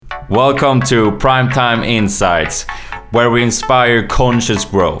Welcome to Primetime Insights, where we inspire conscious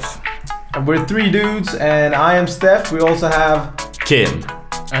growth. And we're three dudes, and I am Steph. We also have Kim.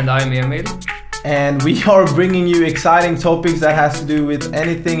 And I'm Emil. And we are bringing you exciting topics that has to do with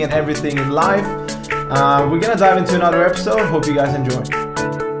anything and everything in life. We're gonna dive into another episode. Hope you guys enjoy.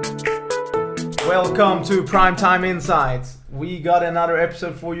 Welcome to Primetime Insights. We got another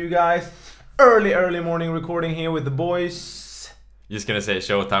episode for you guys. Early morning recording here with the boys. Just gonna say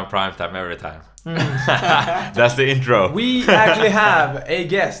showtime, primetime every time. That's the intro. We actually have a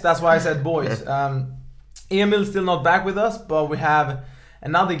guest. That's why I said boys. Emil's still not back with us, but we have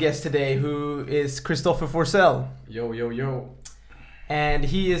another guest today who is Christopher Forsell. Yo. And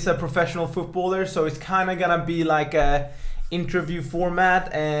he is a professional footballer, so it's kind of gonna be like a interview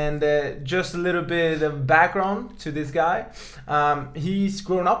format and just a little bit of background to this guy. He's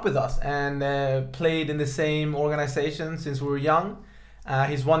grown up with us and played in the same organization since we were young.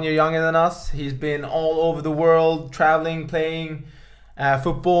 He's 1 year younger than us. He's been all over the world, traveling, playing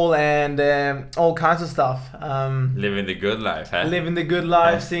football and all kinds of stuff. Living the good life, huh? Living the good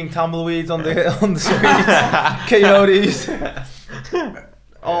life, seeing tumbleweeds on the streets, coyotes,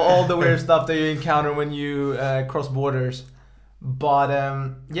 all the weird stuff that you encounter when you cross borders. But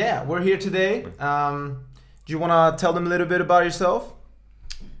yeah, we're here today. Do you want to tell them a little bit about yourself?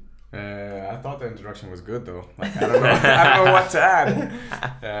 I thought the introduction was good though. Like, I don't know what to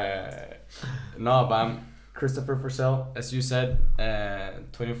add. No, but I'm Christopher Forsell, as you said,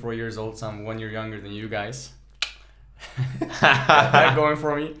 24 years old, so I'm 1 year younger than you guys. That going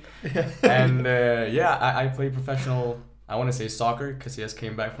for me. And I play professional, I want to say soccer, because he just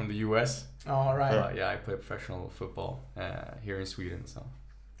came back from the US. All right. I play professional football here in Sweden. So.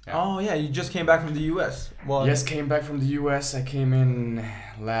 Yeah. Oh yeah, you just came back from the US. Well, yes, came back from the US. I came in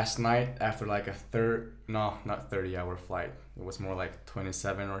last night after like a not 30-hour flight. It was more like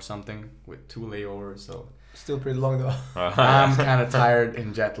 27 or something with 2 layovers. So still pretty long though. I'm kind of tired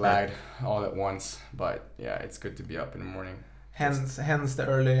and jet lagged all at once. But yeah, it's good to be up in the morning. Hence the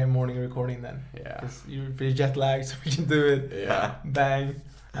early morning recording then. Yeah. Because you're pretty jet lagged, so we can do it. Yeah. Bang.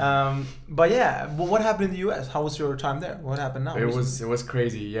 But yeah, what happened in the US? How was your time there? What happened now? It was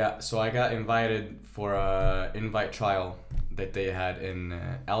crazy. Yeah. So I got invited for a invite trial that they had in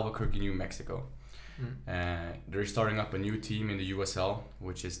Albuquerque, New Mexico. They're starting up a new team in the USL,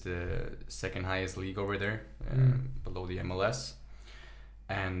 which is the second highest league over there, below the MLS.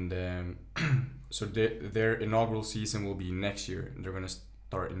 And so their inaugural season will be next year. They're gonna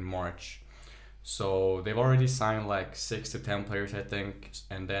start in March. So they've already signed like 6 to 10 players, I think,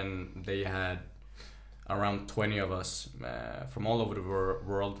 and then they had around 20 of us from all over the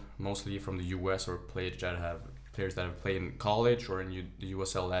world, mostly from the US or players that have played in college or in the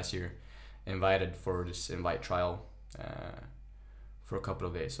USL last year, invited for this invite trial for a couple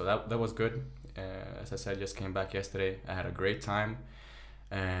of days. So that was good. As I said, just came back yesterday. I had a great time.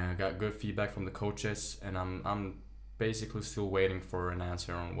 Got good feedback from the coaches, and I'm basically still waiting for an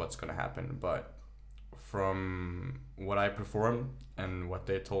answer on what's going to happen. But from what I performed and what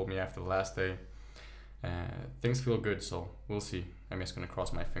they told me after the last day, things feel good, so we'll see. I'm just going to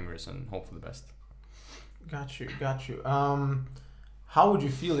cross my fingers and hope for the best. Got you. How would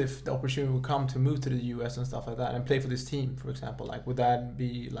you feel if the opportunity would come to move to the US and stuff like that and play for this team, for example? Like, would that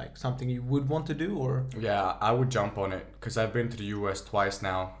be like something you would want to do, or? Yeah, I would jump on it because I've been to the US twice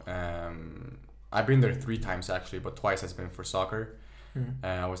now. I've been there 3 times actually, but twice has been for soccer.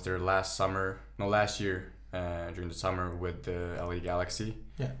 I was there last year during the summer with the LA Galaxy.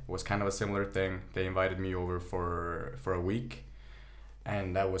 Yeah, it was kind of a similar thing. They invited me over for a week,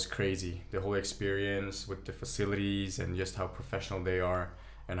 and that was crazy. The whole experience with the facilities and just how professional they are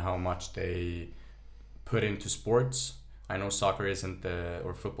and how much they put into sports. I know soccer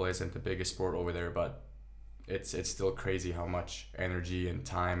or football isn't the biggest sport over there, but it's still crazy how much energy and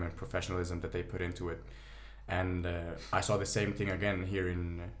time and professionalism that they put into it. And I saw the same thing again here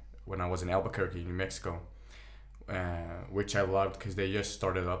when I was in Albuquerque, New Mexico, which I loved because they just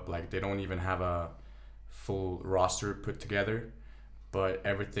started up. Like, they don't even have a full roster put together, but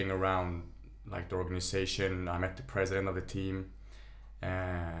everything around, like the organization. I met the president of the team,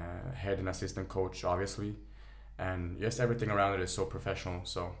 head and assistant coach, obviously, and just everything around it is so professional.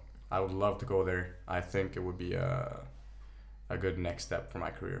 So I would love to go there. I think it would be a good next step for my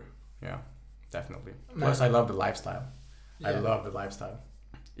career. Yeah, definitely. Plus, I love the lifestyle. Yeah. I love the lifestyle.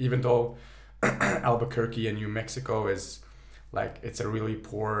 Even though Albuquerque and New Mexico is like, it's a really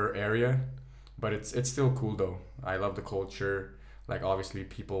poor area, but it's still cool though. I love the culture. Like, obviously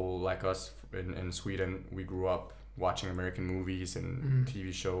people like us in Sweden, we grew up watching American movies and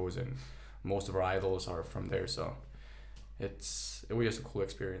TV shows, and most of our idols are from there. So it was just a cool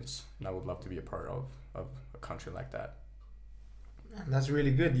experience, and I would love to be a part of a country like that. That's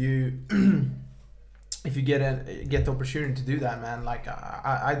really good. You, if you get the opportunity to do that, man, like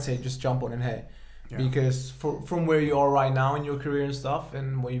I'd say just jump on it, hey, because from where you are right now in your career and stuff,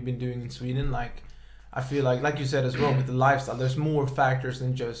 and what you've been doing in Sweden, like I feel like you said as well with the lifestyle, there's more factors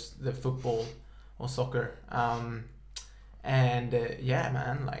than just the football or soccer. Yeah,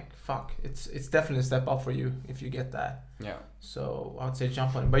 man, like fuck, it's definitely a step up for you if you get that. Yeah. So I would say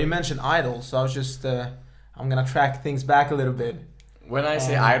jump on it. But you mentioned idols, so I was just I'm gonna track things back a little bit. When I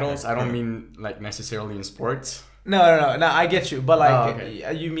say idols, I don't mean like necessarily in sports. No, I get you, but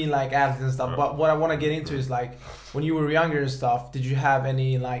like you mean like athletes and stuff. But what I want to get into is like when you were younger and stuff, did you have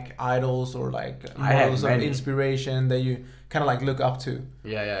any like idols or like models of inspiration that you kind of like look up to?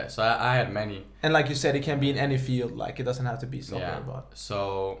 Yeah. So I had many. And like you said, it can be in any field. Like it doesn't have to be soccer. Yeah. But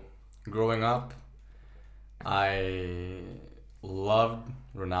So growing up, I loved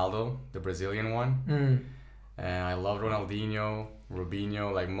Ronaldo, the Brazilian one. And I loved Ronaldinho,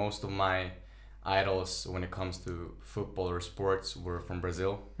 Robinho. Like most of my idols when it comes to football or sports were from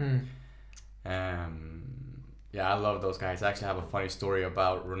Brazil. I love those guys. I actually have a funny story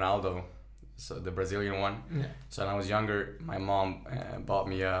about Ronaldo, so the Brazilian one. So when I was younger, my mom bought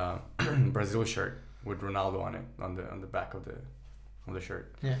me a Brazil shirt with Ronaldo on it, on the back of the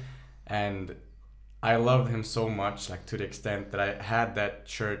shirt. And I loved him so much, like to the extent that I had that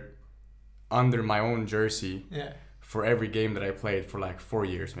shirt under my own jersey for every game that I played for like 4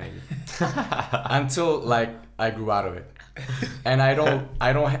 years maybe. Until like I grew out of it. And I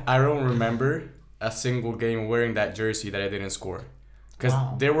don't remember a single game wearing that jersey that I didn't score. Because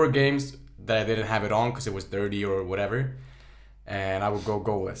there were games that I didn't have it on because it was dirty or whatever, and I would go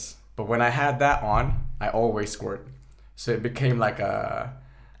goalless. But when I had that on, I always scored. So it became like a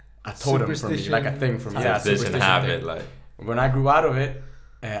totem for me, like a thing for me. Yeah, superstition habit. Like when I grew out of it,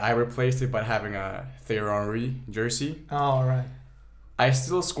 I replaced it by having a Thierry Henry jersey. Oh, right. I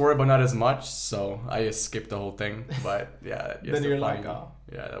still score, but not as much, so I just skipped the whole thing. But yeah, then you're like, oh.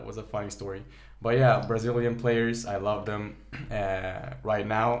 Yeah, that was a funny story. But yeah, Brazilian players, I love them. Right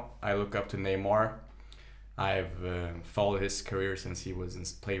now, I look up to Neymar. I've followed his career since he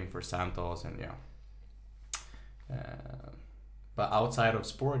was playing for Santos, and but outside of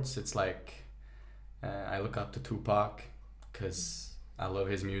sports, it's like I look up to Tupac because I love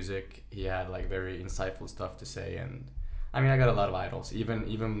his music. He had like very insightful stuff to say, and I mean I got a lot of idols,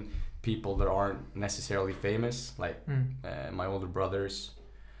 even people that aren't necessarily famous, like my older brothers,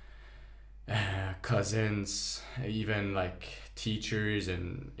 cousins, even like teachers,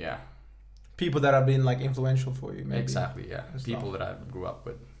 and people that have been like influential for you, maybe. Exactly, yeah, people that I grew up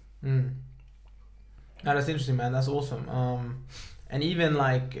with. Now that's interesting, man. That's awesome. And even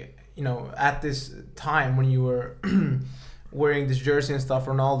like at this time when you were wearing this jersey and stuff,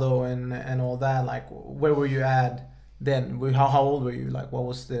 Ronaldo and all that, like where were you at then? How old were you? Like what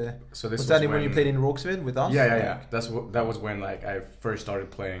was the? So this was that when you played in Rågsved with us? Yeah. That was when like I first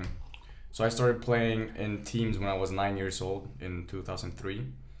started playing. So I started playing in teams when I was 9 years old in 2003.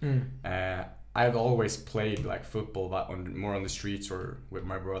 I've always played like football, but more on the streets or with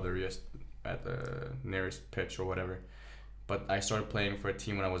my brother, just at the nearest pitch or whatever. But I started playing for a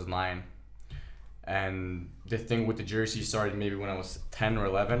team when I was 9. And the thing with the jersey started maybe when I was 10 or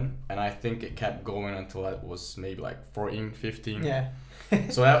 11, and I think it kept going until I was maybe like 14, 15. Yeah.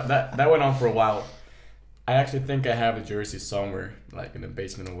 So that went on for a while. I actually think I have the jersey somewhere, like in the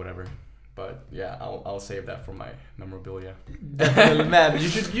basement or whatever. But yeah, I'll save that for my memorabilia. Definitely, man. You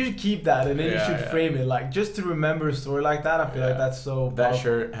should keep that, and then you should frame it, like just to remember a story like that. I feel like that's so. That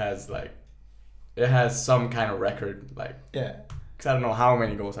shirt has like, it has some kind of record, like. Yeah. Cause I don't know how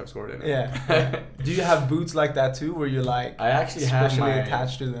many goals I've scored in it. Yeah. Do you have boots like that too, where you're like? I actually have especially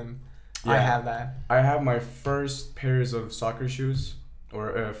attached to them. Yeah. I have that. I have my first pairs of soccer shoes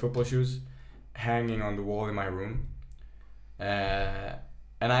or football shoes hanging on the wall in my room.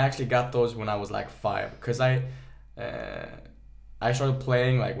 And I actually got those when I was like 5, because I started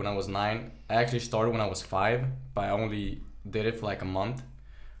playing like when I was 9. I actually started when I was 5, but I only did it for like a month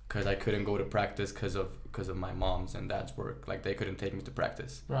because I couldn't go to practice because of my mom's and dad's work. Like they couldn't take me to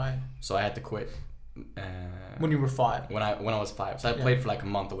practice. Right. So I had to quit. When you were 5. When I was 5, so I played for like a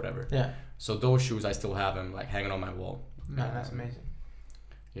month or whatever. Yeah. So those shoes I still have them like hanging on my wall. Man, that's amazing.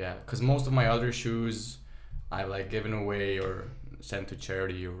 Yeah, because most of my other shoes I've like given away or sent to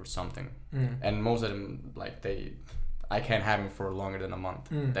charity or something, and most of them like I can't have them for longer than a month.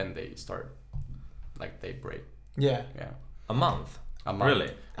 Then they start, like they break. Yeah. A month.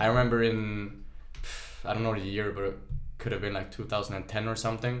 Really? I remember I don't know the year, but it could have been like 2010 or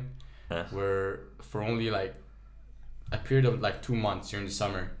something, where for only like a period of like 2 months during the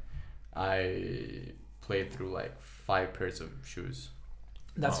summer, I played through like 5 pairs of shoes.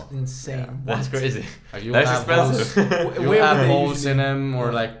 That's Wow. insane. Yeah. That's crazy. Like you'll That's have holes, expensive. you'll Where have would they holes usually- in them, or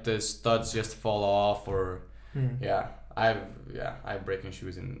Yeah. like the studs just fall off, or Hmm. I've breaking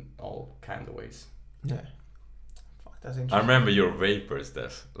shoes in all kinds of ways. Yeah. Fuck, that's interesting. I remember your vapors,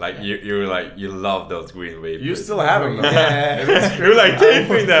 Steph. Like you love those green vapors. You still have them, though. Yeah. You're like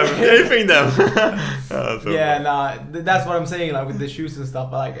taping them. Oh, so Yeah, funny. nah, that's what I'm saying. Like with the shoes and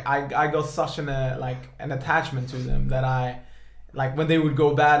stuff, like I got such an attachment to them that I, like when they would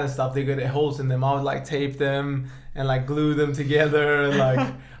go bad and stuff, they get holes in them. I would like tape them and like glue them together. And, like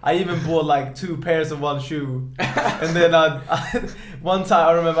I even bought like 2 pairs of one shoe, and then one time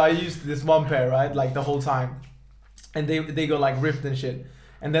I remember I used this one pair, right, like the whole time, and they got like ripped and shit.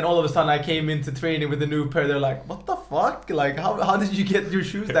 And then all of a sudden I came into training with a new pair. They're like, "What the fuck? Like, how did you get your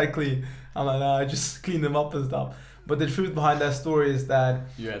shoes that clean?" I'm like, "Nah, I just cleaned them up and stuff." But the truth behind that story is that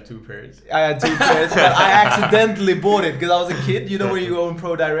You had 2 pairs. I had 2 pairs, but I accidentally bought it because I was a kid. You know when you go on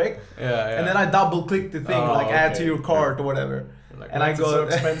Pro Direct, Yeah. and then I double clicked the thing, Oh, like add to okay. your cart or whatever. Like, And I why is it got so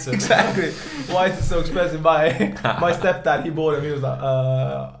expensive. exactly. Why is it so expensive? My stepdad, he bought them. He was like,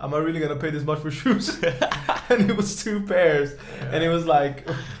 "Am I really gonna pay this much for shoes?" And it was 2 pairs, and it was like,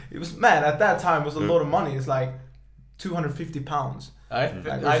 it was, man, at that time it was a lot of money. It's like 250 pounds. I or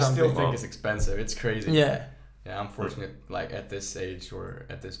still something. think it's expensive. It's crazy. Yeah. Yeah, I'm fortunate. Like at this age or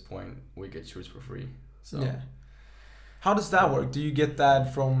at this point, we get shoes for free. So Yeah. How does that work? Do you get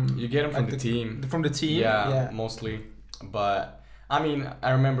that from? you get them from like the team. From the team. Yeah, mostly. But I mean,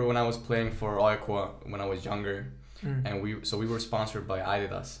 I remember when I was playing for Oikwa when I was younger, Mm. and we were sponsored by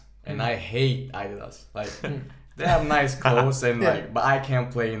Adidas, and Mm. I hate Adidas. Like Mm. they have nice clothes and Yeah. like, but I can't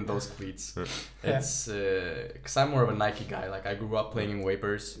play in those cleats. Yeah. It's because I'm more of a Nike guy. Like I grew up playing in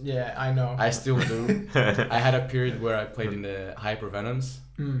Vapors. Yeah, I know. I still do. I had a period where I played in the Hyper Venoms,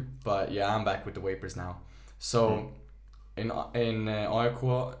 Mm. but yeah, I'm back with the Vapors now. So in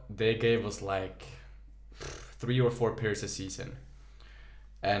Oikwa, they gave us like 3 or 4 pairs a season,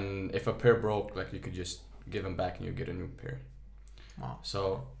 and if a pair broke, like you could just give them back and you get a new pair. Wow.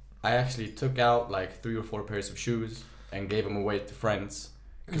 So I actually took out like 3 or 4 pairs of shoes and gave them away to friends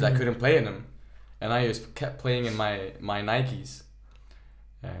because I couldn't play in them, and I just kept playing in my Nikes.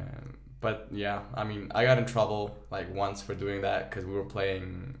 But yeah, I mean, I got in trouble like once for doing that because we were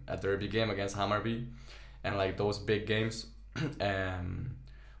playing a derby game against Hammarby, and like those big games,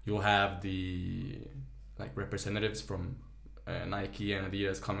 you'll have the like representatives from Nike and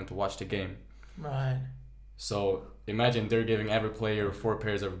Adidas coming to watch the game. Right. So imagine they're giving every player 4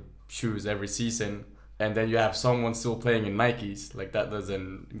 pairs of shoes every season, and then you have someone still playing in Nikes. Like that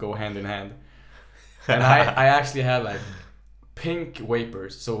doesn't go hand in hand. And I actually had like pink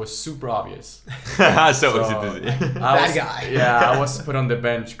Vapors, so it was super obvious. So So, easy to see. I That was, guy. Yeah, I was put on the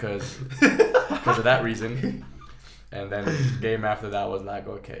bench because of that reason. And then game after that was like,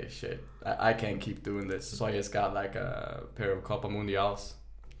 okay, shit, I can't keep doing this. So I just got like a pair of Copa Mundials.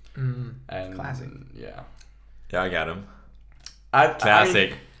 Mm. And Classic. Yeah. Yeah, I got him.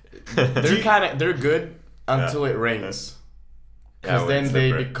 Classic. Classic. They're good until it rains. Because when then it's they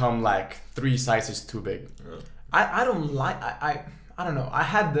slippery. become like 3 sizes too big. I don't like I don't know. I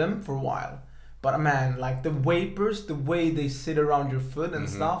had them for a while, but man, like the Vapors, the way they sit around your foot and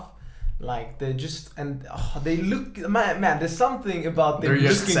stuff, like they just they look man. There's something about them They're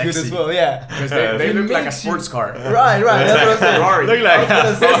just looking good as sexy. well. Yeah. Because they It look like a makes you- sports car. Right. That's what I'm saying. Ferrari. Look like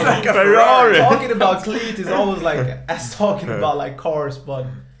I was gonna say, like a Ferrari. Talking about cleat is always like as talking about like cars, but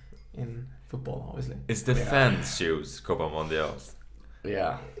in football, obviously. It's defense shoes, Copa Mundials.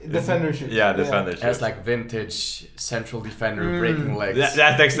 Yeah. Defender shoes. Yeah, defender It shoes. has like vintage central defender breaking legs.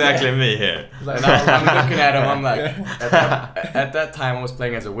 That's exactly me here. Like, And I'm looking at him, I'm like, at that time I was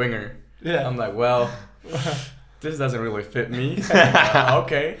playing as a winger. yeah. I'm like, well, this doesn't really fit me.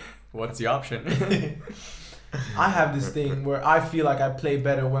 Okay, what's the option? I have this thing where I feel like I play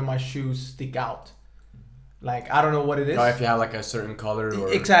better when my shoes stick out. Like I don't know what it is. Or if you have like a certain color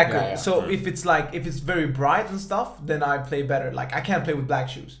or Exactly. Yeah, yeah. So if it's very bright and stuff, then I play better. Like I can't play with black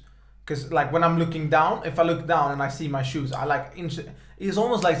shoes, because like when I'm looking down, if I look down and I see my shoes, I like it's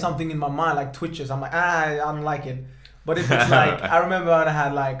almost like something in my mind like twitches. I'm like I don't like it. But if it's like I remember when I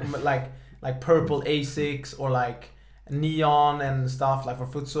had like purple Asics or like neon and stuff like for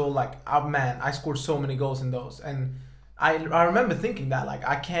futsal, like man, I scored so many goals in those, and I remember thinking that like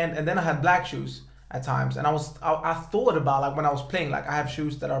I can't. And then I had black shoes at times, and I thought about like when I was playing, like I have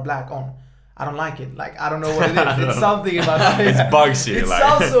shoes that are black on. I don't like it. Like I don't know what it is. It's something about it. It bugs you. It like.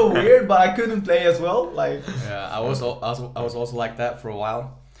 sounds so weird, but I couldn't play as well. Like Yeah, I was also like that for a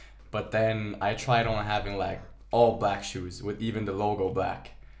while, but then I tried on having like all black shoes with even the logo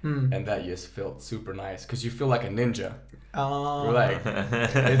black. Mm. And that just felt super nice because you feel like a ninja. Oh. You're like,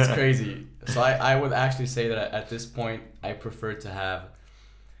 it's crazy. So I would actually say that at this point, I prefer to have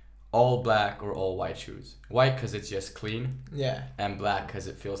all black or all white shoes. White because it's just clean, Yeah. and black because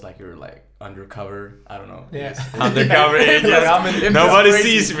it feels like you're like undercover. I don't know. Yeah. Undercover agent. It's Nobody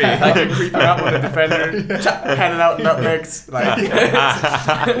crazy. sees me. Like you're creeping up on the defender, handing out nutmegs. Like,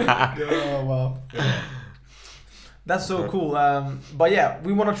 Oh wow. That's so cool. But yeah,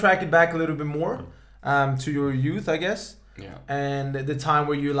 we want to track it back a little bit more to your youth, I guess, yeah. and the time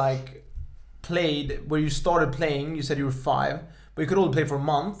where you like played, where you started playing. You said you were 5, but you could only play for a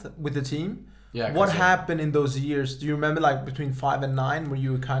month with the team. Yeah. What happened in those years? Do you remember, like between 5 and 9, where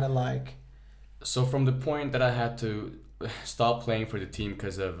you were kind of like? So from the point that I had to stop playing for the team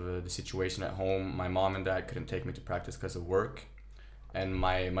because of the situation at home, my mom and dad couldn't take me to practice because of work, and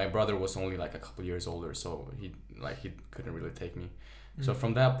my brother was only like a couple years older, so he couldn't really take me. So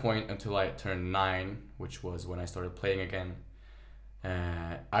from that point until I turned 9, which was when I started playing again,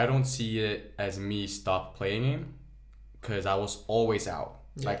 I don't see it as me stop playing because I was always out.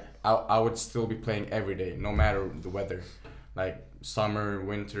 Yeah. Like I would still be playing every day, no matter the weather, like summer,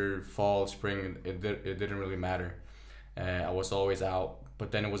 winter, fall, spring. It didn't really matter. I was always out,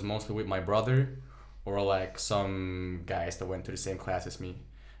 but then it was mostly with my brother or like some guys that went to the same class as me,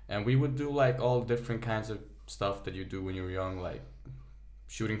 and we would do like all different kinds of stuff that you do when you're young, like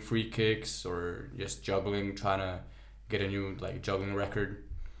shooting free kicks or just juggling, trying to get a new like juggling record.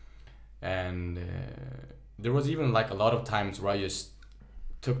 And there was even like a lot of times where I just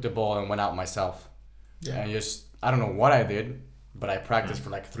took the ball and went out myself. Yeah. And just, I don't know what I did, but I practiced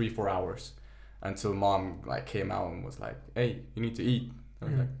for like 3-4 hours until mom like came out and was like, hey, you need to eat. I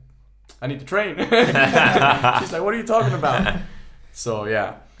was like, I need to train. She's like, what are you talking about? So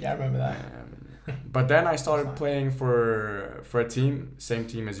yeah. Yeah, I remember that. But then I started playing for a team, same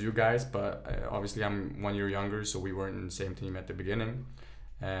team as you guys, but obviously I'm 1 year younger, so we weren't in the same team at the beginning.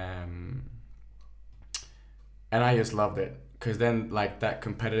 And I just loved it, because then like that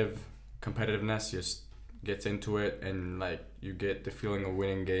competitiveness just gets into it, and like you get the feeling of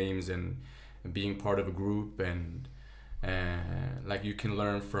winning games and being part of a group, and like you can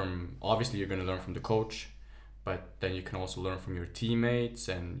learn from, obviously you're going to learn from the coach, but then you can also learn from your teammates,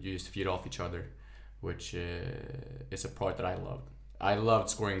 and you just feed off each other, which is a part that I loved. I loved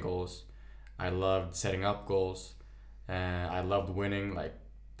scoring goals. I loved setting up goals. I loved winning. Like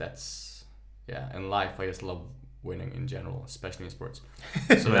that's, yeah, in life I just love winning in general, especially in sports.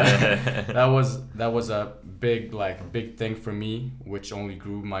 So that was a big thing for me, which only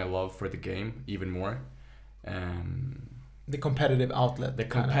grew my love for the game even more. The competitive outlet. The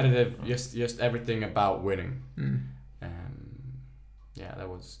competitive, just everything about winning. Yeah, that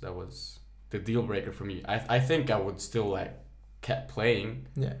was the deal breaker for me. I think I would still like kept playing.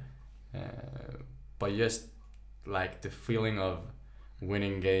 Yeah. But just like the feeling of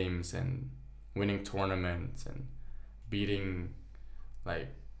winning games and winning tournaments and beating like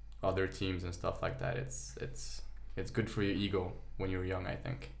other teams and stuff like that. It's good for your ego when you're young, I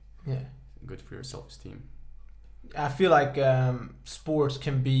think. Yeah. Good for your self-esteem. I feel like sports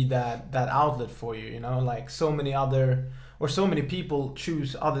can be that outlet for you, you know, like so many people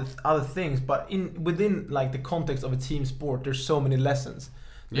choose other things, but within like the context of a team sport, there's so many lessons.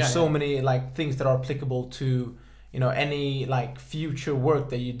 There's so many like things that are applicable to, you know, any like future work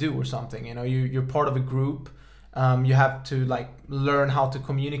that you do or something. You know, you're part of a group. You have to like learn how to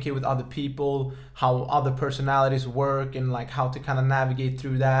communicate with other people, how other personalities work, and like how to kind of navigate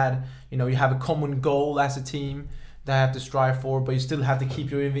through that. You know, you have a common goal as a team that you have to strive for, but you still have to keep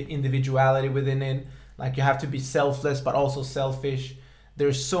your individuality within it. Like you have to be selfless, but also selfish.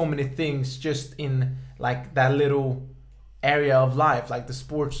 There's so many things just in like that little area of life, like the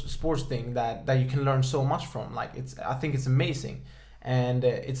sports thing that you can learn so much from. Like I think it's amazing. And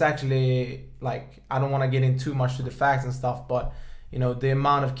it's actually like, I don't want to get in too much to the facts and stuff, but you know, the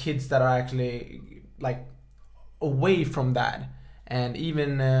amount of kids that are actually like away from that, and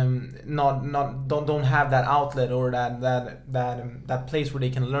even don't have that outlet or that place where they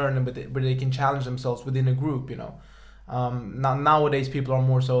can learn and where they can challenge themselves within a group. You know, nowadays people are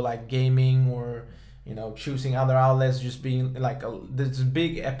more so like gaming or, you know, choosing other outlets, just being like there's a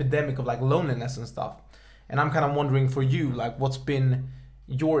big epidemic of like loneliness and stuff. And I'm kind of wondering for you, like, what's been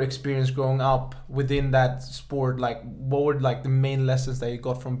your experience growing up within that sport? Like, what were like the main lessons that you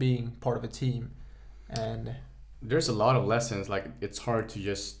got from being part of a team? And there's a lot of lessons. Like, it's hard to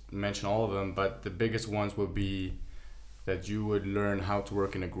just mention all of them, but the biggest ones would be that you would learn how to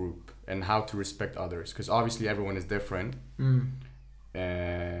work in a group and how to respect others, because obviously everyone is different.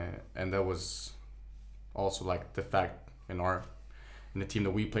 And that was also like the fact in the team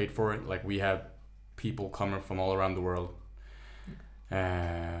that we played for, like we had people coming from all around the world,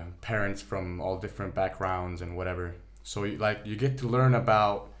 parents from all different backgrounds and whatever. So you get to learn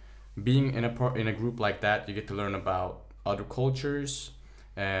about being in a group like that. You get to learn about other cultures,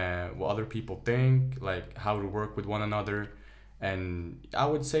 what other people think, like how to work with one another, and I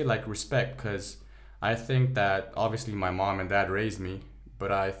would say like respect, because I think that obviously my mom and dad raised me,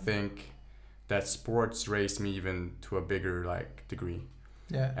 but I think that sports raised me even to a bigger like degree.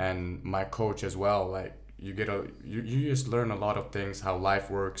 Yeah. And my coach as well, like you just learn a lot of things, how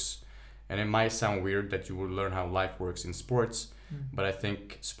life works. And it might sound weird that you will learn how life works in sports, but I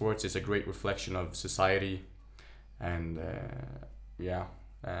think sports is a great reflection of society. And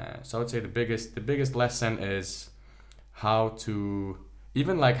so I would say the biggest lesson is how to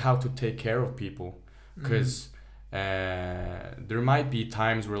take care of people, because there might be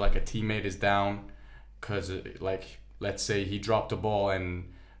times where like a teammate is down because like let's say he dropped a ball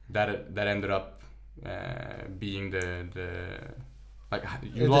and that ended up being the like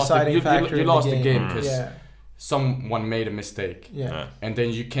you lost the game because someone made a mistake, and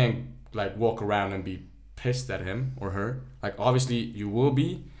then you can't like walk around and be pissed at him or her. Like obviously you will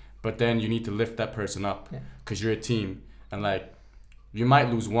be, but then you need to lift that person up because you're a team, and like you might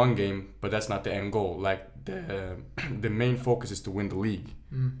lose one game, but that's not the end goal. Like the main focus is to win the league,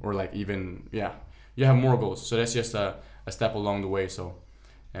 or like even you have more goals. So that's just a step along the way. So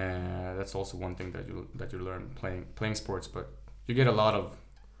that's also one thing that you learn playing sports. But you get a lot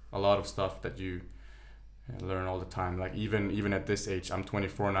of stuff that you learn all the time. Like even at this age, I'm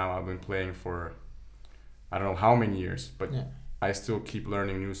 24 now. I've been playing for I don't know how many years, but I still keep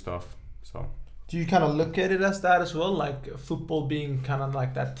learning new stuff. So. Do you kind of look at it as that as well, like football being kind of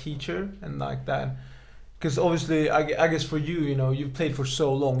like that teacher and like that? Because obviously, I guess for you, you've played for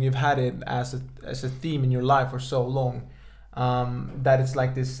so long, you've had it as a theme in your life for so long, that it's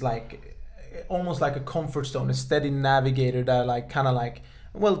like this, like almost like a comfort zone, a steady navigator that like kind of like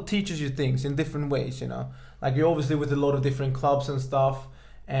teaches you things in different ways. Like you're obviously with a lot of different clubs and stuff,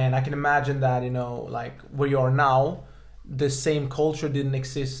 and I can imagine that like where you are now, the same culture didn't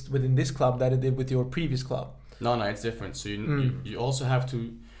exist within this club that it did with your previous club. No, it's different. So you also have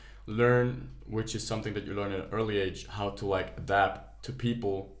to learn, which is something that you learn at an early age, how to like adapt to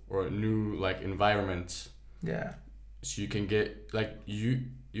people or new like environments. Yeah. So you can get like you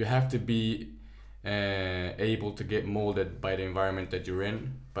have to be able to get molded by the environment that you're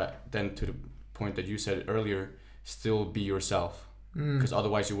in, but then to the point that you said earlier, still be yourself, because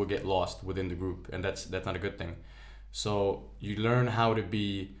otherwise you will get lost within the group, and that's not a good thing. So you learn how to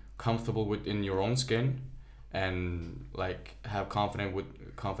be comfortable within your own skin and like have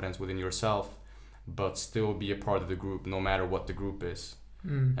confidence within yourself, but still be a part of the group no matter what the group is.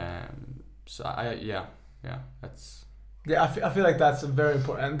 So that's. Yeah, I feel like that's very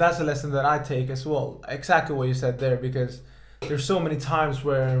important, and that's a lesson that I take as well. Exactly what you said there, because there's so many times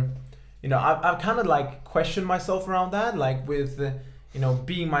where, I've kind of like questioned myself around that, like with.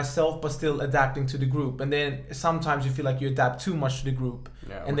 Being myself but still adapting to the group, and then sometimes you feel like you adapt too much to the group,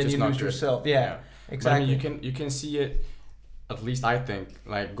 and then you lose yourself. Exactly. But I mean, you can see it, at least I think,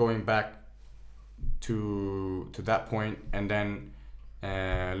 like going back to that point, and then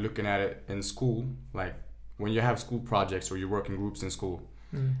looking at it in school, like when you have school projects or you work in groups in school.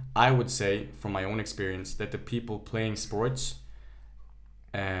 I would say from my own experience that the people playing sports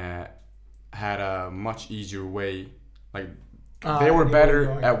had a much easier way, like they were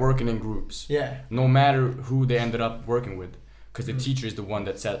better at working in groups. No matter who they ended up working with, because the teacher is the one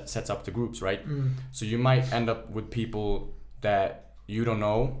that sets up the groups, right? So you might end up with people that you don't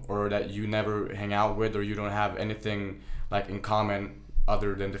know, or that you never hang out with, or you don't have anything like in common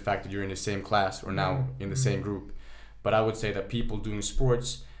other than the fact that you're in the same class or now in the same group. But I would say that people doing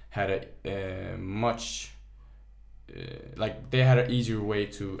sports had a much like they had an easier way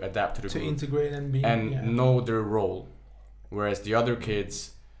to adapt to the group, integrate and know their role. Whereas the other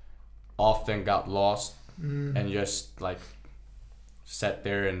kids often got lost and just like sat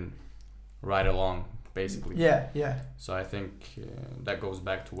there and ride along, basically. So I think that goes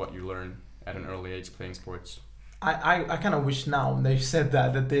back to what you learn at an early age playing sports. I kind of wish now they said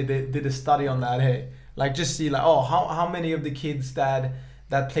that they did a study on that. Hey, like just see like how many of the kids that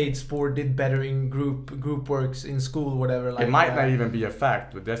played sport did better in group works in school, whatever. Like it might not even be a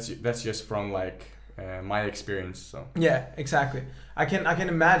fact, but that's just from like. My experience. So yeah, exactly. I can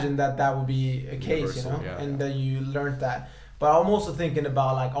imagine that would be a case, and that you learned that. But I'm also thinking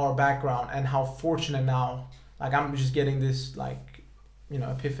about like our background and how fortunate now. Like I'm just getting this like,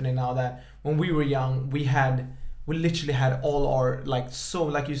 epiphany now that when we were young, we literally had all our like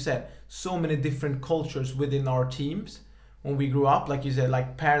you said, so many different cultures within our teams when we grew up. Like you said,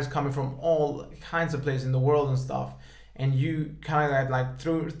 like parents coming from all kinds of places in the world and stuff, and you kind of like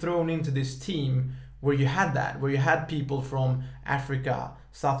thrown into this team where you had people from Africa,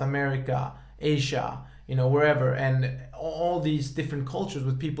 South America, Asia, wherever, and all these different cultures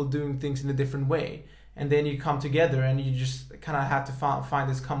with people doing things in a different way. And then you come together and you just kind of have to find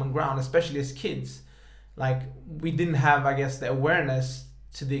this common ground, especially as kids. Like, we didn't have, I guess, the awareness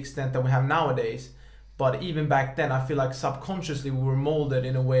to the extent that we have nowadays. But even back then, I feel like subconsciously we were molded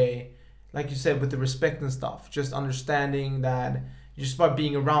in a way, like you said, with the respect and stuff. Just understanding that just by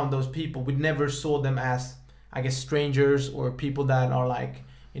being around those people, we never saw them as, I guess, strangers or people that are like,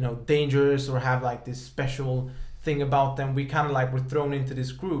 dangerous or have like this special thing about them. We kind of like were thrown into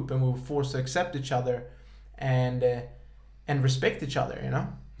this group and we were forced to accept each other and respect each other,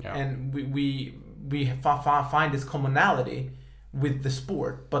 Yeah. And we find this commonality with the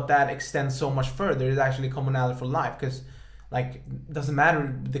sport, but that extends so much further. It's actually commonality for life, because like, it doesn't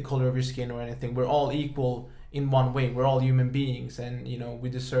matter the color of your skin or anything. We're all equal in one way. We're all human beings, and we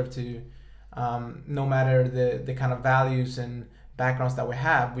deserve to, no matter the kind of values and backgrounds that we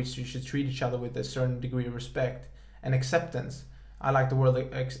have, we should treat each other with a certain degree of respect and acceptance. I like the word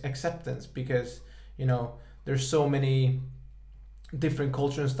acceptance, because there's so many different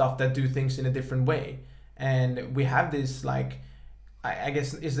cultures and stuff that do things in a different way, and we have this, like, I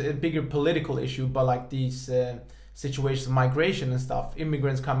guess is a bigger political issue, but like these situations of migration and stuff,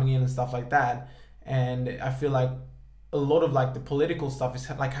 immigrants coming in and stuff like that. And I feel like a lot of like the political stuff is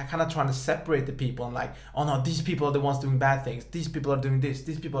like kind of trying to separate the people, and like, oh no, these people are the ones doing bad things, these people are doing this,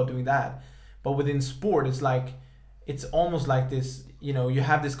 these people are doing that. But within sport, it's like, it's almost like this, you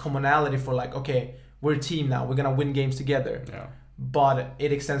have this commonality for like, okay, we're a team now, we're gonna win games together. Yeah. But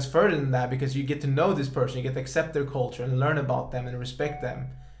it extends further than that, because you get to know this person, you get to accept their culture and learn about them and respect them.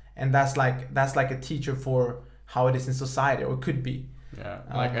 And that's like a teacher for how it is in society, or could be. Yeah,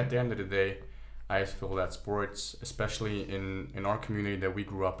 like at the end of the day, I feel that sports, especially in our community that we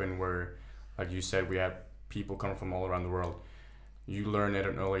grew up in, where, like you said, we have people coming from all around the world, you learn at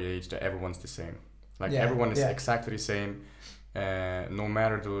an early age that everyone's the same. Like, everyone is exactly the same, no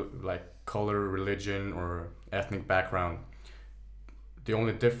matter the like color, religion, or ethnic background. The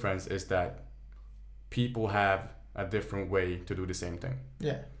only difference is that people have a different way to do the same thing.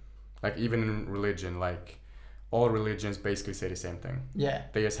 Yeah. Like, even in religion, like, all religions basically say the same thing. Yeah.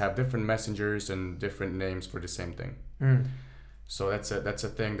 They just have different messengers and different names for the same thing. So that's a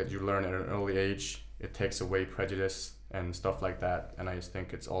thing that you learn at an early age. It takes away prejudice and stuff like that, and I just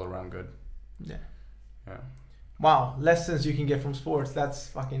think it's all around good. Yeah. Yeah. Wow, lessons you can get from sports. That's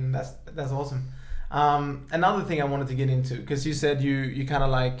awesome. Another thing I wanted to get into, because you said you kind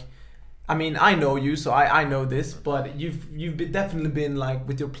of like, I mean, I know you, so I know this, but you've definitely been like,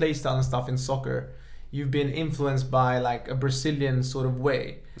 with your play style and stuff in soccer, you've been influenced by like a Brazilian sort of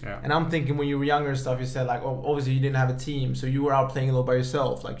way. Yeah. And I'm thinking, when you were younger and stuff, you said like, oh, obviously you didn't have a team, so you were out playing a lot by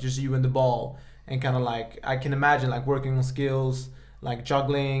yourself, like just you and the ball, and kind of like, I can imagine like working on skills, like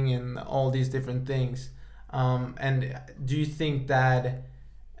juggling and all these different things. And do you think that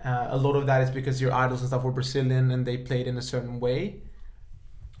a lot of that is because your idols and stuff were Brazilian and they played in a certain way?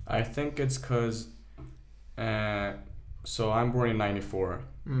 I think it's because, so I'm born in 94,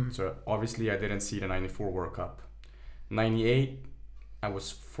 so obviously I didn't see the 94 World Cup. 98, I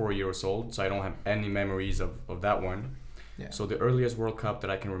was 4 years old, so I don't have any memories of that one. Yeah. So the earliest World Cup that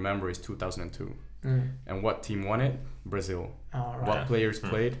I can remember is 2002. And what team won it? Brazil. Oh, right. What players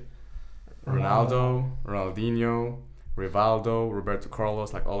played? Ronaldo, Ronaldinho, Rivaldo, Roberto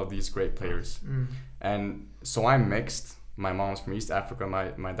Carlos, like all of these great players. And so I'm mixed. My mom's from East Africa,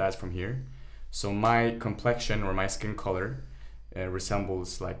 my dad's from here. So my complexion or my skin color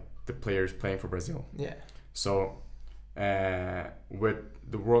resembles like the players playing for Brazil. Yeah. So with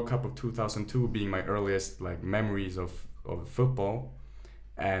the World Cup of 2002 being my earliest like memories of football,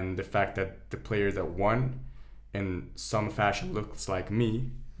 and the fact that the players that won in some fashion looks like me,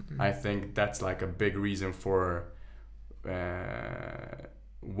 I think that's like a big reason for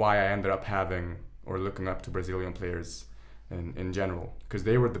why I ended up having or looking up to Brazilian players in general, because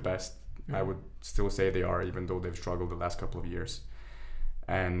they were the best. I would still say they are, even though they've struggled the last couple of years.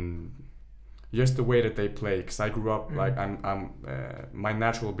 And just the way that they play, because I grew up like I'm my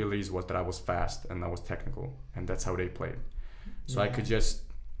natural abilities was that I was fast and I was technical, and that's how they played. So I could just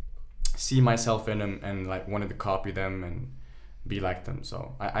see myself in them and like wanted to copy them and be like them.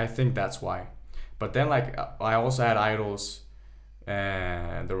 So I think that's why. But then like I also had idols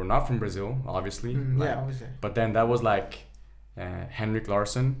that were not from Brazil, obviously. Obviously. But then that was like Henrik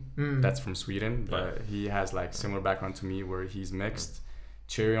Larsson, that's from Sweden, but he has like similar background to me where he's mixed.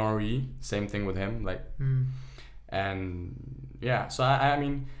 Thierry Henry, same thing with him. Like, and yeah. So I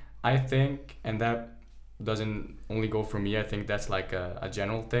mean, I think, and that doesn't only go for me. I think that's like a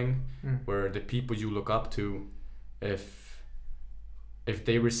general thing where the people you look up to, if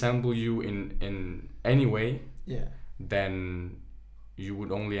they resemble you in any way, then you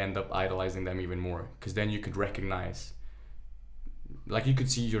would only end up idolizing them even more, because then you could recognize, like, you could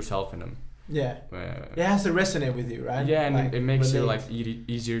see yourself in them. It has to resonate with you, right? Yeah, and like, it makes it like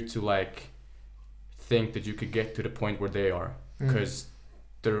easier to like think that you could get to the point where they are, because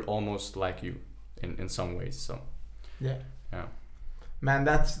they're almost like you in some ways. So man,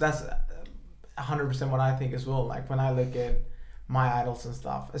 that's 100% what I think as well. Like, when I look at my idols and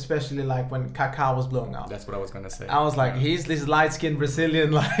stuff, especially like when Kaká was blowing up. That's what I was gonna say. I was like, he's this light-skinned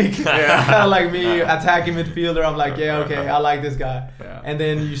Brazilian, like like me, attacking midfielder. I'm like, okay, I like this guy. And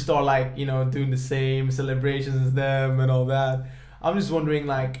then you start like, you know, doing the same celebrations as them and all that. I'm just wondering,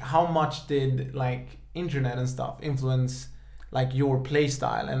 like, how much did like internet and stuff influence like your play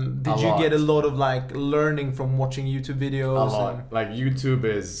style, and did you get a lot of like learning from watching YouTube videos? A lot. Like, YouTube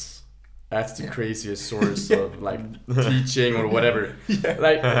that's the craziest source of like teaching or whatever.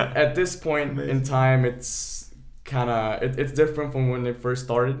 Like, at this point in time, it's kind of it's different from when it first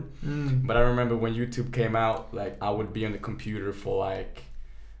started. But I remember when YouTube came out, like, I would be on the computer for like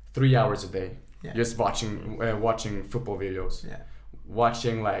 3 hours a day, just watching football videos.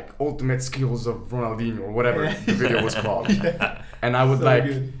 Watching like ultimate skills of Ronaldinho or whatever the video was called. And I would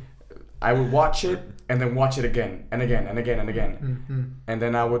I would watch it and then watch it again and again and again and again. And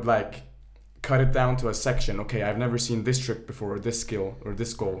then I would like cut it down to a section. Okay, I've never seen this trick before, or this skill or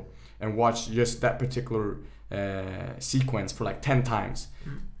this goal, and watch just that particular sequence for like 10 times.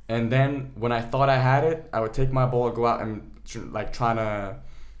 And then when I thought I had it, I would take my ball, go out and like trying to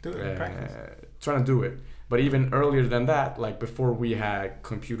do it. But even earlier than that, like before we had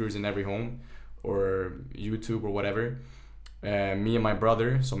computers in every home or YouTube or whatever, me and my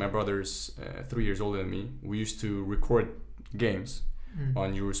brother, so my brother's 3 years older than me, we used to record games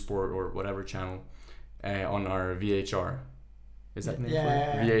on Eurosport or whatever channel on our VHR. Is that name for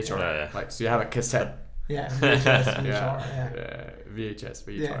it? VHR. Like, so you have a cassette. VHS, VHR,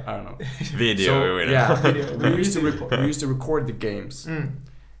 VHR. I don't know. Video. So, we used to record the games.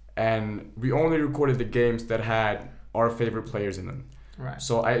 And we only recorded the games that had our favorite players in them. Right.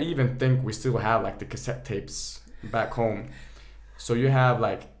 So I even think we still have like the cassette tapes back home. So you have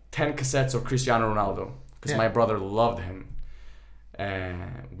like 10 cassettes of Cristiano Ronaldo, because my brother loved him.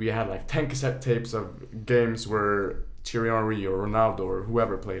 And we had like 10 cassette tapes of games where Thierry Henry or Ronaldo or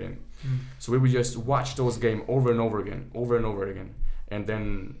whoever played in. So we would just watch those games over and over again. And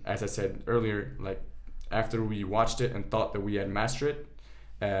then, as I said earlier, like after we watched it and thought that we had mastered it,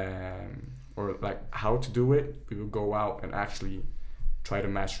 or like how to do it, we would go out and actually try to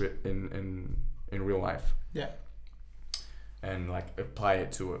master it in real life. And like apply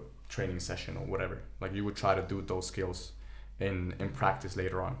it to a training session or whatever. Like, you would try to do those skills in practice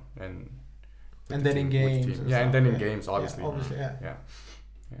later on, and then in games. And then in games, obviously.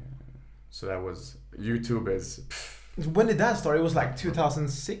 So that was YouTube. When did that start? It was like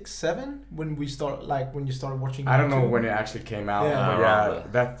 2006, 2007 when you started watching YouTube? I don't know when it actually came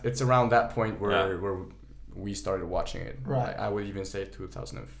out, but it's around that point where we started watching it. Right. I would even say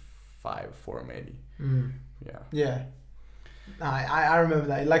 2005, 2004 maybe. I remember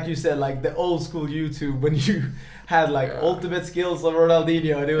that. Like you said, like the old school YouTube when you had like ultimate skills of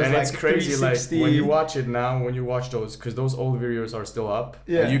Ronaldinho, and it was, and like, it's crazy. Like when you watch it now, when you watch those, because those old videos are still up,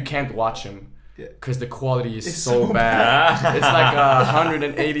 and you can't watch them. Because the quality is so bad. It's like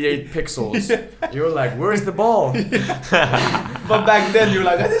 188 pixels. You're like, where's the ball? But back then you're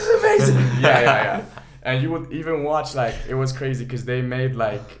like, this is amazing. And you would even watch, like, it was crazy because they made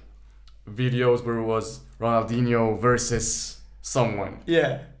like videos where it was Ronaldinho versus someone.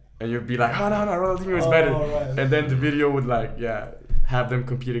 And you'd be like, no, Ronaldinho is better. Right. And then the video would like, have them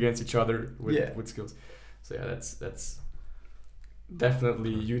compete against each other with skills. So that's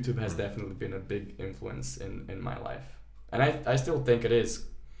definitely, YouTube has definitely been a big influence in my life, and I still think it is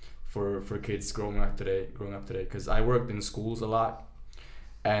for kids growing up today, because I worked in schools a lot,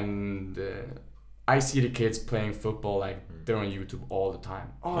 and I see the kids playing football, like they're on YouTube all the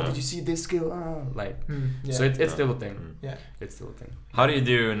time. Did you see this skill? So it's still a thing. It's still a thing. How do you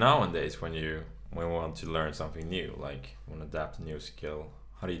do nowadays when you want to learn something new, like want to adapt a new skill?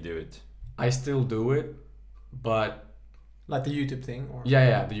 How do you do it? I still do it, but like the YouTube thing? Or? The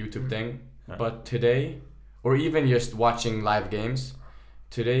YouTube thing. But today, or even just watching live games,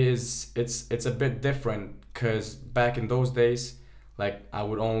 today it's a bit different, because back in those days, like I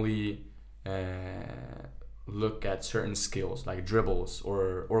would only look at certain skills like dribbles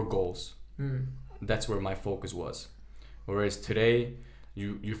or goals. That's where my focus was. Whereas today,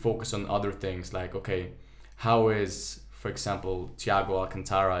 you focus on other things like, okay, how is, for example, Thiago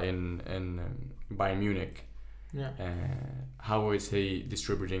Alcantara in Bayern Munich? Yeah. How is he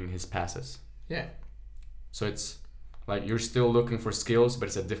distributing his passes? Yeah. So it's like you're still looking for skills, but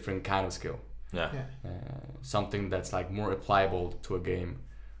it's a different kind of skill. Yeah. Something that's like more applicable to a game,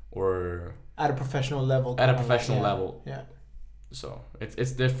 or At a professional level. at a professional level. Yeah. So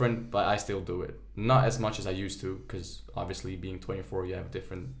it's different, but I still do it. Not as much as I used to, because obviously being 24, you have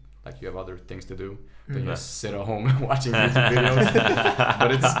different, like you have other things to do than just sit at home watching YouTube videos.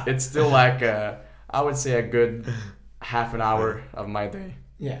 But it's still like I would say a good half an hour of my day.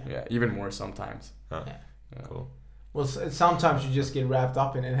 Yeah. Yeah, even more sometimes. Huh. Yeah. Cool. Well, sometimes you just get wrapped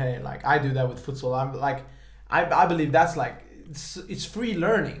up in it. Hey, like I do that with futsal. I'm like, I believe that's like it's free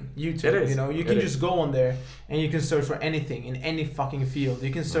learning. YouTube, It is. you know, you can just go on there and you can search for anything in any fucking field.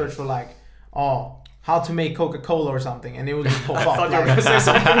 You can search for like, how to make Coca-Cola or something, and it will just pop I up. thought you were gonna say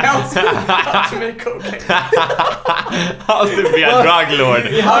something else. How to make cocaine. How to be a drug lord.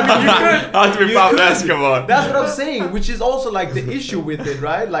 How to be Pablo Escobar. That's what I'm saying, which is also like the issue with it,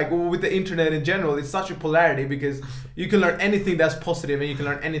 right? Like with the internet in general, it's such a polarity because you can learn anything that's positive and you can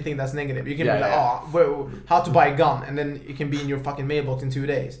learn anything that's negative. You can be like, how to buy a gun, and then it can be in your fucking mailbox in 2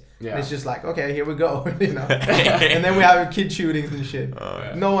 days. Yeah. And it's just like, okay, here we go, you know. And then we have kid shootings and shit.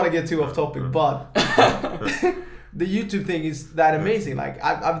 Don't want to get too off topic, but the YouTube thing is that amazing. Like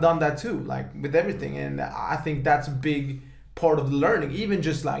I've done that too, like with everything, and I think that's a big part of the learning. Even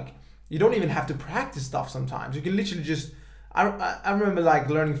just like you don't even have to practice stuff sometimes. You can literally just I remember like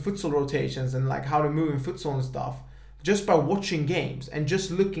learning futsal rotations and like how to move in futsal and stuff just by watching games and just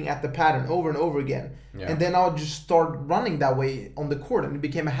looking at the pattern over and over again. And then I would just start running that way on the court, and it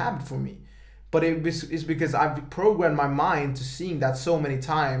became a habit for me. But it's because I've programmed my mind to seeing that so many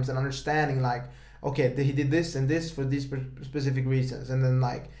times and understanding like, okay, he did this and this for these specific reasons. And then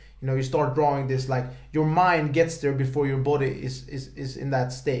like, you know, you start drawing this, like your mind gets there before your body is in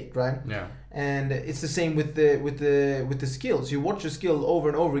that state, right? Yeah. And it's the same with the skills. You watch a skill over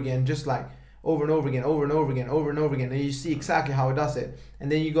and over again, just like over and over again, over and over again, over and over again, and you see exactly how it does it.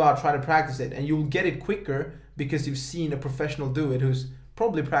 And then you go out try to practice it, and you'll get it quicker because you've seen a professional do it who's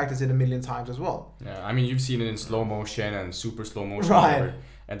probably practiced it a million times as well. Yeah, I mean, you've seen it in slow motion and super slow motion, Right? whatever,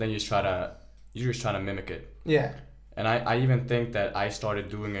 and then you're just trying to mimic it. Yeah. And I even think that I started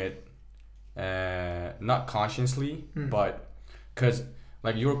doing it not consciously, but because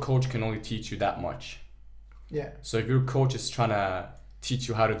like your coach can only teach you that much. Yeah. So if your coach is trying to teach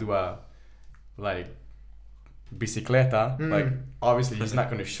you how to do a like bicicleta, like obviously he's not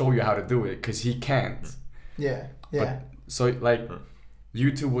going to show you how to do it because he can't. Yeah. But, so like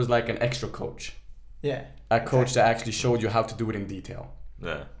YouTube was like an extra coach. Yeah. A coach that actually showed you how to do it in detail.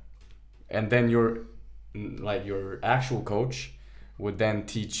 Yeah. And then your actual coach would then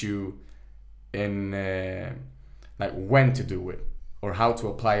teach you in like when to do it or how to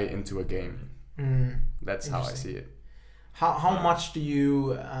apply it into a game. That's how I see it. How much do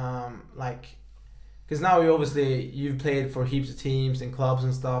you like? Because now you've played for heaps of teams and clubs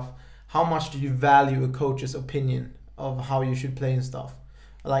and stuff. How much do you value a coach's opinion of how you should play and stuff?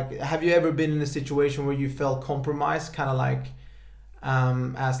 Like, have you ever been in a situation where you felt compromised, kind of like,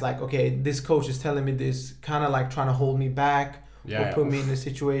 as like, okay, this coach is telling me this, kind of like trying to hold me back or put me in a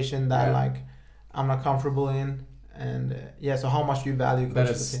situation that like I'm not comfortable in, and so how much do you value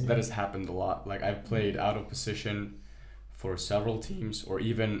coach's opinion? That has happened a lot. Like I've played out of position for several teams, or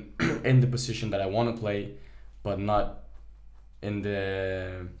even in the position that I want to play, but not in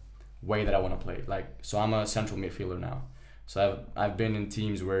the way that I want to play. Like, so I'm a central midfielder now. So I've been in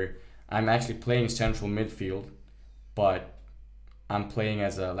teams where I'm actually playing central midfield, but I'm playing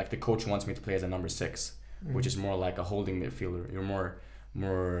as a, like the coach wants me to play as a number 6, which is more like a holding midfielder. You're more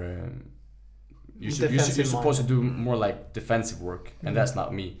you're supposed to do more like defensive work, and that's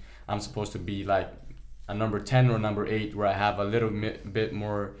not me. I'm supposed to be like a number 10 or number 8, where I have a little bit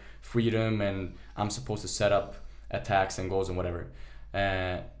more freedom, and I'm supposed to set up attacks and goals and whatever.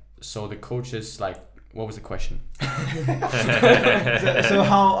 So the coach is like, what was the question? so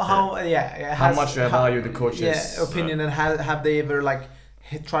how much do I value the coach's opinion, and have they ever like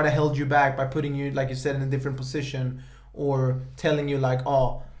try to hold you back by putting you, like you said, in a different position, or telling you like,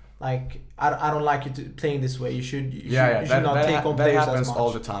 oh, like I don't like you to playing this way. You should not take on players as much. That happens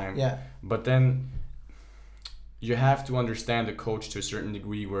all the time. Yeah. But then you have to understand the coach to a certain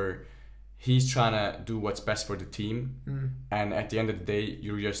degree, where he's trying to do what's best for the team, and at the end of the day,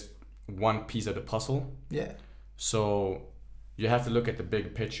 you're just one piece of the puzzle. Yeah. So you have to look at the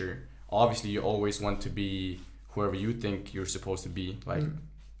big picture. obviously you always want to be whoever you think you're supposed to be, like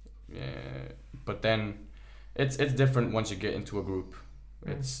but then it's different once you get into a group.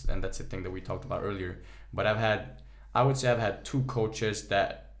 And that's the thing that we talked about earlier. But I would say I've had 2 coaches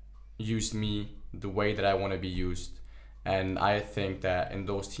that used me the way that I want to be used, and I think that in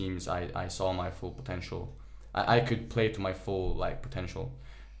those teams I saw my full potential. I could play to my full like potential.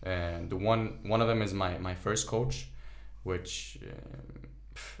 And the one of them is my first coach, which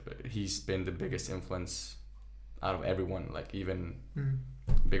he's been the biggest influence out of everyone, like even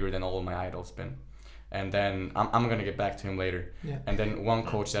bigger than all of my idols been. And then I'm gonna get back to him later. Yeah. And then one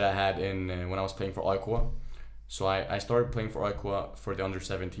coach that I had in when I was playing for Oikoa. So I started playing for Oikoa for the under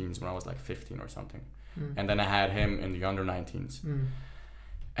 17s when I was like 15 or something. And then I had him in the under 19s.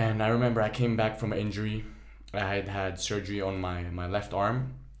 And I remember I came back from an injury. I had surgery on my left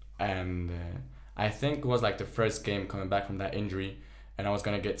arm, and I think it was like the first game coming back from that injury, and I was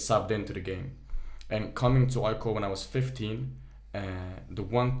gonna get subbed into the game. And coming to Oikoa when I was 15, the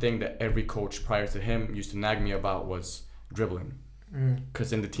one thing that every coach prior to him used to nag me about was dribbling.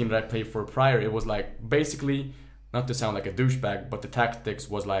 Because in the team that I played for prior, it was like basically, not to sound like a douchebag, but the tactics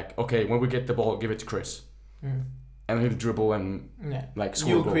was like, okay, when we get the ball, give it to Chris. And he'll dribble and like score.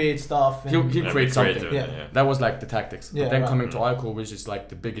 You'll create stuff. He'll create something. Yeah. That was like the tactics. Yeah, but then right. coming to Oikoa, which is like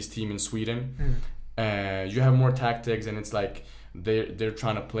the biggest team in Sweden, you have more tactics, and it's like they're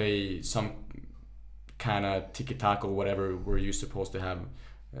trying to play some kind of tiki-taka or whatever, where you're supposed to have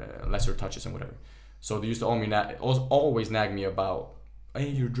lesser touches and whatever. So they used to always nag me about, hey,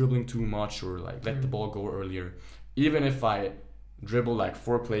 you're dribbling too much, or like let the ball go earlier. Even if I dribble like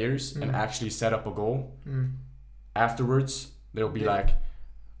 4 players and actually set up a goal, afterwards they'll be like,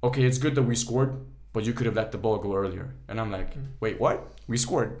 okay, it's good that we scored, but you could have let the ball go earlier. And I'm like, wait, what? We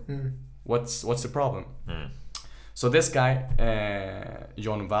scored. What's the problem? So this guy,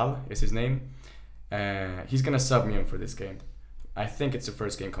 Jon Wall is his name. He's gonna sub me in for this game. I think it's the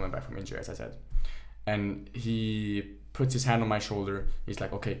first game coming back from injury, as I said. And he puts his hand on my shoulder. He's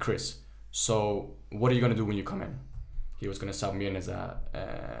like, okay, Chris, so what are you gonna do when you come in? He was gonna sub me in as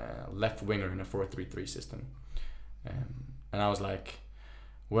a left winger in a 4-3-3 system. And I was like,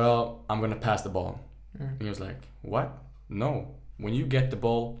 well, I'm gonna pass the ball. And he was like, what? No, when you get the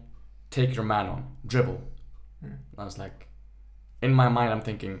ball, take your man on, dribble. I was like, in my mind, I'm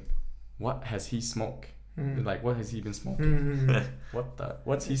thinking, what has he smoked? Like, what has he been smoking?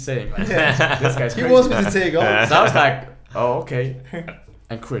 What's he saying? Like, this guy's crazy. He wants me to take off. So I was like, oh, okay.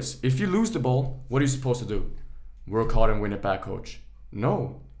 And Chris, if you lose the ball, what are you supposed to do? Work hard and win it back, coach.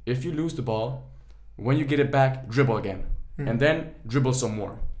 No, if you lose the ball, when you get it back, dribble again. And then dribble some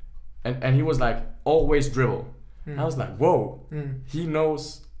more. And he was like, always dribble. I was like, whoa, he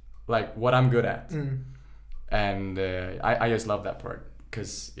knows like what I'm good at. And I just love that part,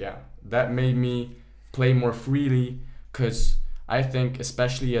 because that made me play more freely, because I think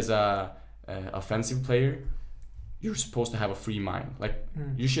especially as a offensive player, you're supposed to have a free mind. Like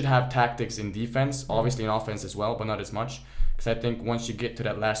you should have tactics in defense, obviously in offense as well, but not as much, because I think once you get to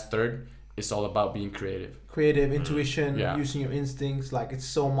that last third, it's all about being creative, intuition, using your instincts. Like it's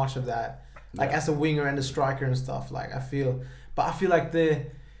so much of that, like as a winger and a striker and stuff. Like I feel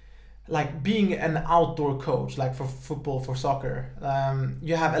like being an outdoor coach, like for football, for soccer,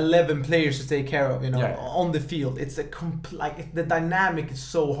 you have 11 players to take care of, on the field. It's the dynamic is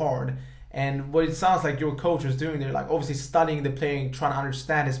so hard. And what it sounds like your coach was doing there, like obviously studying the player, trying to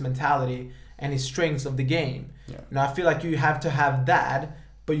understand his mentality and his strengths of the game. Now I feel like you have to have that,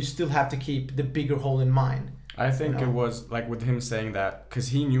 but you still have to keep the bigger whole in mind. I think it was like with him saying that, because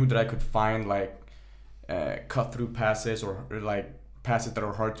he knew that I could find like cut through passes or like passes that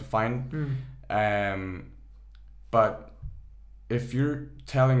are hard to find. But if you're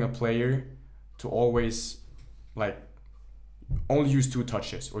telling a player to always like only use 2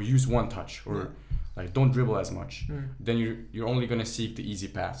 touches or use 1 touch or like don't dribble as much, then you're only gonna seek the easy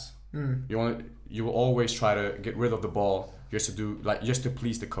pass. You will always try to get rid of the ball just to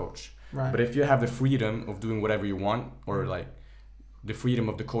please the coach. Right. But if you have the freedom of doing whatever you want, or like the freedom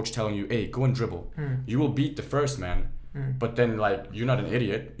of the coach telling you, hey, go and dribble, you will beat the first man. But then like you're not an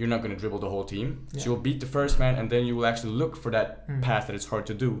idiot, you're not going to dribble the whole team. So you'll beat the first man, and then you will actually look for that pass that it's hard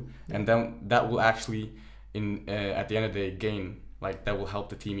to do, and then that will actually at the end of the day gain, like that will help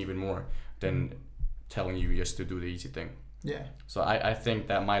the team even more than telling you just to do the easy thing. So I think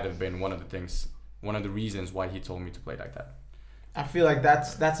that might have been one of the reasons why he told me to play like that. I feel like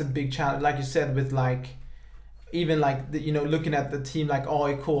that's a big challenge, like you said, with like even like looking at the team like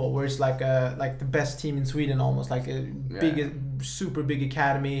AIK, where it's like the best team in Sweden, almost like a big, super big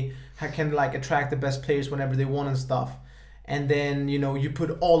academy, can like attract the best players whenever they want and stuff. and then you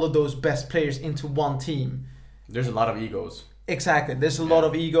put all of those best players into one team. There's a lot of egos. Exactly. There's a lot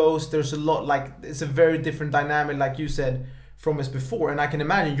of egos. There's a lot, like, it's a very different dynamic, like you said, from us before. And I can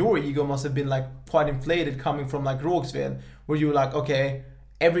imagine your ego must have been like quite inflated coming from like Rågsved, where you were like, okay,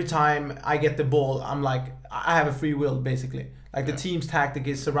 every time I get the ball, I'm like, I have a free will basically. Like the team's tactic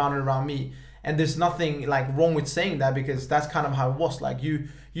is surrounded around me. And there's nothing like wrong with saying that, because that's kind of how it was. Like you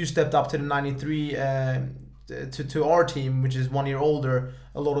stepped up to the 93 to our team, which is 1 year older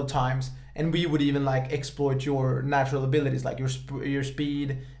a lot of times, and we would even like exploit your natural abilities, like your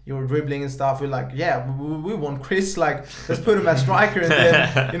speed, your dribbling and stuff. We're like, yeah, we want Chris, like let's put him as striker, and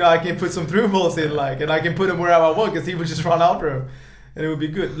then I can put some through balls in, like, and I can put him wherever I want because he would just run after him, and it would be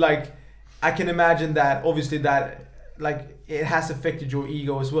good. Like I can imagine that obviously that like it has affected your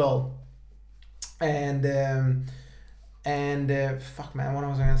ego as well. And fuck man, what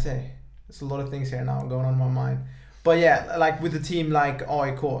was I gonna say? There's a lot of things here now going on in my mind. But yeah, like with a team like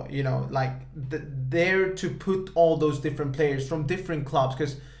AIK, like there to put all those different players from different clubs,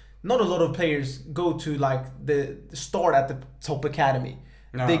 because not a lot of players go to like the start at the top academy.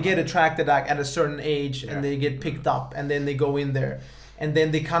 They get attracted like at a certain age, and they get picked up, and then they go in there, and then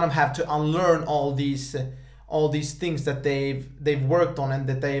they kind of have to unlearn all these things that they've worked on and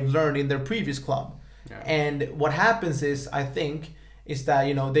that they've learned in their previous club. And what happens is, I think, is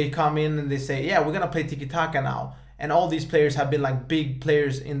that they come in and they say, yeah, we're gonna play tiki-taka now, and all these players have been like big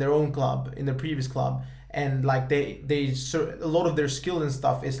players in their own club, in their previous club, and like they a lot of their skill and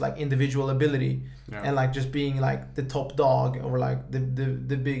stuff is like individual ability, and like just being like the top dog, or like the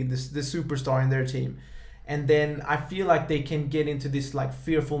superstar in their team. And then I feel like they can get into this like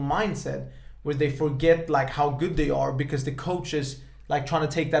fearful mindset where they forget like how good they are, because the coach is like trying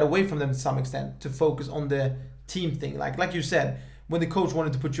to take that away from them to some extent, to focus on the team thing. Like you said, when the coach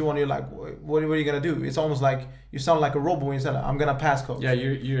wanted to put you on, you're like, what are you gonna do? It's almost like you sound like a robot when you said, I'm gonna pass, coach. Yeah,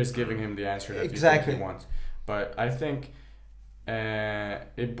 you're just giving him the answer that you think he wants. But I think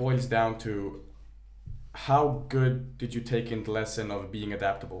it boils down to how good did you take in the lesson of being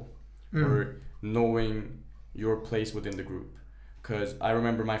adaptable, or knowing your place within the group. Because I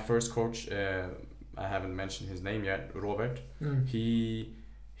remember my first coach, I haven't mentioned his name yet, Robert. He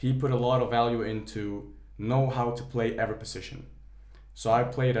put a lot of value into know how to play every position. So I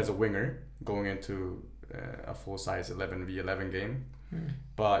played as a winger going into a full-size 11v11 game.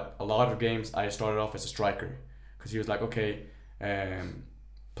 But a lot of games I started off as a striker, because he was like, okay,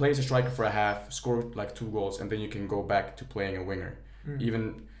 play as a striker for a half, score like 2 goals, and then you can go back to playing a winger.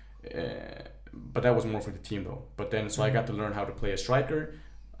 But that was more for the team though. But then, so I got to learn how to play a striker.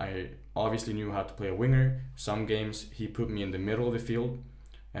 I obviously knew how to play a winger. Some games he put me in the middle of the field.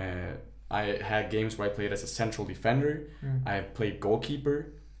 I had games where I played as a central defender. I played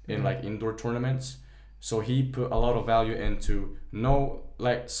goalkeeper in like indoor tournaments. So he put a lot of value into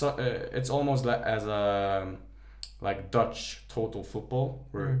it's almost like as a like Dutch total football,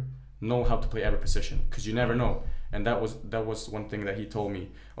 where know how to play every position, because you never know. And that was one thing that he told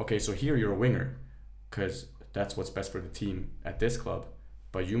me. Okay, so here you're a winger, because that's what's best for the team at this club.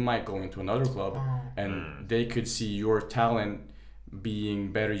 But you might go into another club, and they could see your talent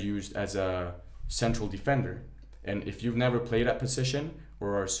being better used as a central defender. And if you've never played that position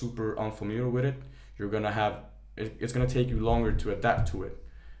or are super unfamiliar with it, you're gonna have it's gonna take you longer to adapt to it.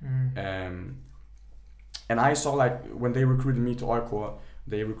 And I saw like when they recruited me to Arkoa,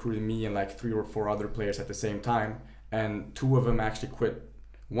 they recruited me and like 3 or 4 other players at the same time, and 2 of them actually quit.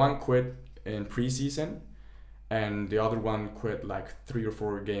 One quit in preseason, and the other one quit like 3 or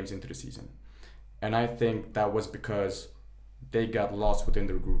 4 games into the season. And I think that was because they got lost within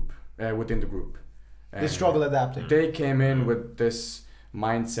the group. They struggle adapting. They came in with this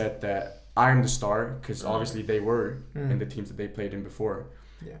mindset that I'm the star, because obviously they were in the teams that they played in before.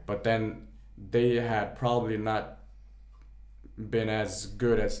 But then they had probably not been as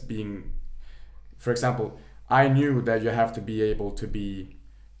good as being, for example, I knew that you have to be able to be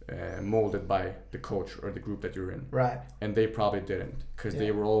molded by the coach or the group that you're in. Right. And they probably didn't, because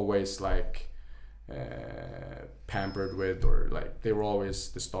they were always like pampered with, or like they were always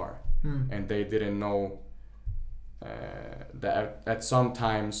the star. And they didn't know that at some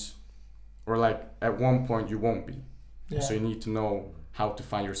times, or like at one point you won't be. So you need to know how to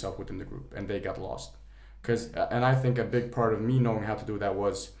find yourself within the group, and they got lost. And I think a big part of me knowing how to do that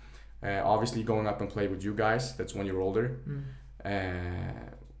was obviously going up and play with you guys. That's 1 year older.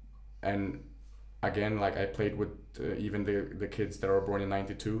 And again, like I played with even the kids that are born in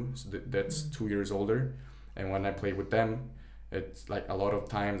 92, so that's 2 years older. And when I played with them, it's like a lot of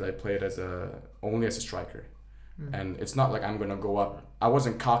times I played only as a striker. And it's not like I'm gonna go up. I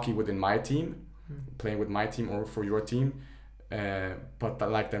wasn't cocky within my team, playing with my team or for your team, but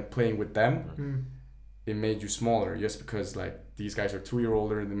like then playing with them, Mm. it made you smaller just because like these guys are 2 years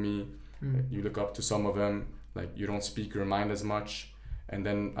older than me. Mm. You look up to some of them, like you don't speak your mind as much. And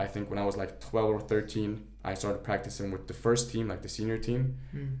then I think when I was like 12 or 13, I started practicing with the first team, like the senior team.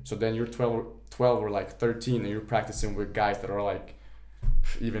 Mm. So then you're 12 or like 13 and you're practicing with guys that are like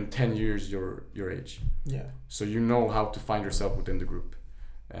even 10 years your age. Yeah. So you know how to find yourself within the group.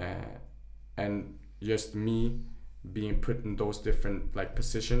 And just me being put in those different like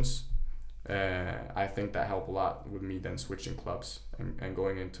positions, I think that helped a lot with me then switching clubs and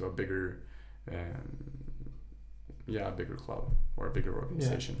going into a bigger a bigger club or a bigger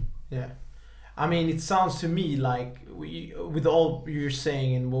organization. Yeah. I mean, it sounds to me like with all you're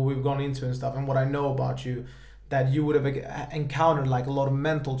saying and what we've gone into and stuff and what I know about you, that you would have encountered like a lot of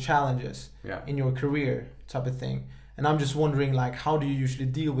mental challenges in your career type of thing. And I'm just wondering, like, how do you usually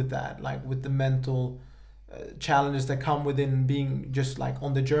deal with that? Like with the mental challenges that come within being just like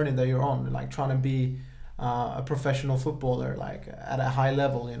on the journey that you're on, like trying to be a professional footballer, like at a high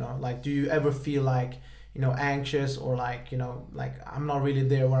level, you know, like, do you ever feel like, you know, anxious or like, you know, like I'm not really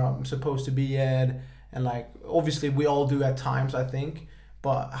there where I'm supposed to be yet? And like, obviously we all do at times, I think,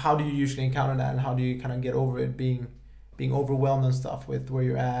 but how do you usually encounter that and how do you kind of get over it being overwhelmed and stuff with where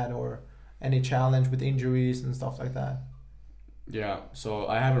you're at, or any challenge with injuries and stuff like that? Yeah, so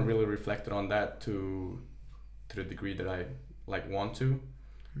I haven't really reflected on that to the degree that I like want to,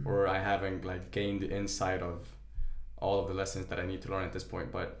 or I haven't like gained the insight of all of the lessons that I need to learn at this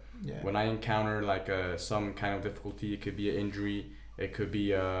point. But when I encounter like some kind of difficulty, it could be an injury, it could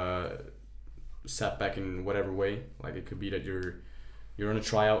be a setback in whatever way. Like it could be that you're on a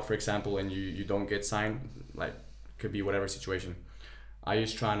tryout, for example, and you don't get signed. Like could be whatever situation. I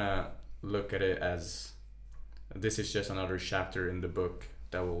just trying to look at it as this is just another chapter in the book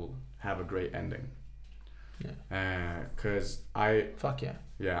that will have a great ending. Cause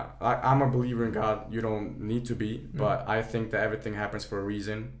I'm a believer in God. You don't need to be, but I think that everything happens for a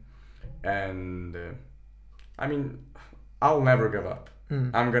reason, and I mean, I'll never give up.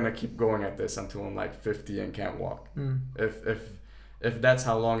 I'm gonna keep going at this until I'm like 50 and can't walk. If that's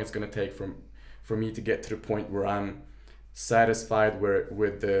how long it's gonna take for me to get to the point where I'm satisfied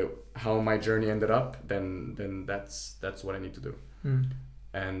with how my journey ended up, then that's what I need to do.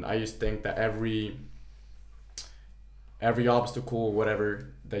 And I just think that every obstacle,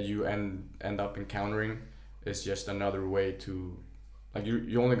 whatever that you end up encountering, is just another way to, like,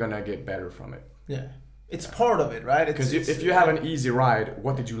 you're only gonna get better from it. It's part of it, right? Because if you have an easy ride,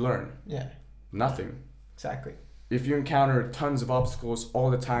 what did you learn? Nothing. Exactly. If you encounter tons of obstacles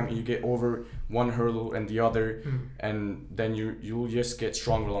all the time and you get over one hurdle and the other, and then you'll just get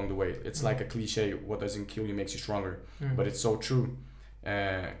stronger along the way. It's like a cliche, what doesn't kill you makes you stronger. But it's so true,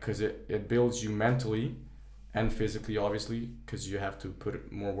 because it builds you mentally and physically, obviously, because you have to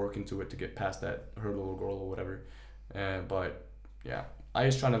put more work into it to get past that hurdle or goal or whatever. But yeah, I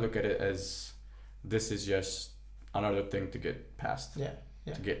just trying to look at it as this is just another thing to get past,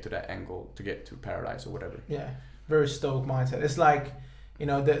 to get to that end goal, to get to paradise or whatever. Very stoic mindset. It's like, you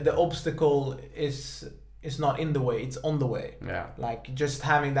know, the obstacle is not in the way, it's on the way. Like just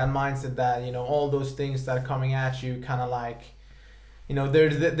having that mindset that, you know, all those things that are coming at you kind of like, you know,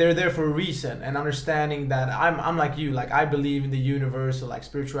 they're there for a reason, and understanding that I'm like you, like I believe in the universe or like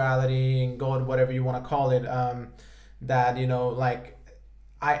spirituality and God, whatever you want to call it, that, you know, like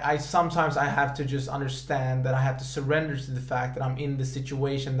I sometimes I have to just understand that I have to surrender to the fact that I'm in the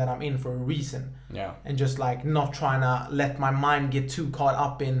situation that I'm in for a reason. And just like not trying to let my mind get too caught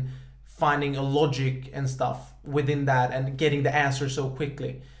up in finding a logic and stuff within that and getting the answer so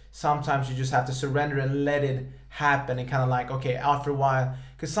quickly. Sometimes you just have to surrender and let it happen, and kind of like, okay, after a while,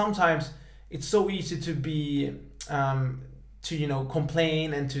 because sometimes it's so easy to be to, you know,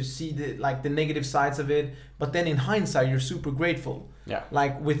 complain and to see the negative sides of it, but then in hindsight you're super grateful.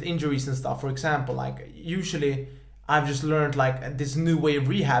 Like with injuries and stuff, for example, like usually I've just learned like this new way of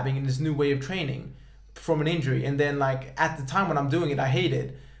rehabbing and this new way of training from an injury, and then like at the time when I'm doing it I hate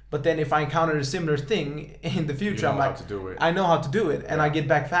it, but then if I encounter a similar thing in the future, I'm like, I know how to do it, and I get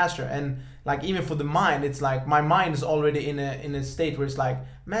back faster. And like even for the mind, it's like my mind is already in a state where it's like,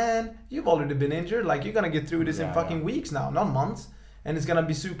 man, you've already been injured, like you're gonna get through this in fucking weeks now, not months, and it's gonna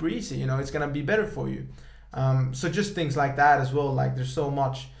be super easy, you know, it's gonna be better for you. So just things like that as well, like there's so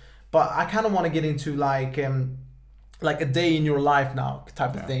much. But I kind of want to get into like a day in your life now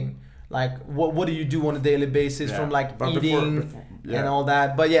type of thing. Like what do you do on a daily basis, from like eating and all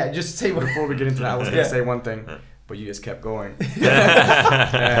that. But yeah, just say before we get into that, I was gonna say one thing, but you just kept going.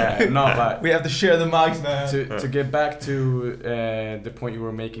 No, but we have to share the mics, man. To get back to the point you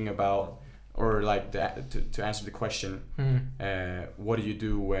were making about or like to answer the question, what do you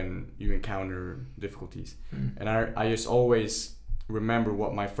do when you encounter difficulties? And I just always remember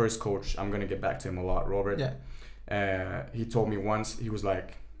what my first coach, I'm gonna get back to him a lot, Robert. He told me once, he was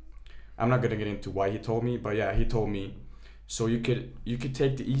like, I'm not gonna get into why he told me, but yeah, he told me, so you could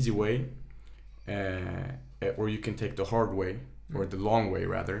take the easy way, or you can take the hard way, or the long way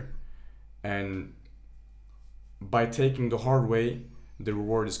rather, and by taking the hard way, the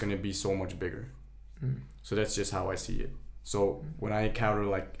reward is gonna be so much bigger. So that's just how I see it. So when I encounter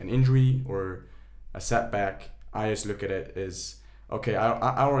like an injury or a setback, I just look at it as, okay,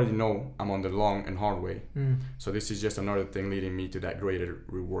 I already know I'm on the long and hard way. So this is just another thing leading me to that greater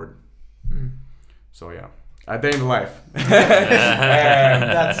reward. So yeah, a day in the life.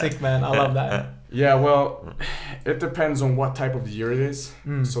 That's sick, man. I love that. Yeah, well, it depends on what type of the year it is.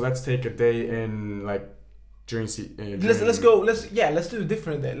 So let's take a day in like during let's do a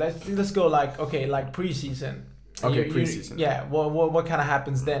different day. Let's go like preseason. Okay, preseason. Yeah, what kind of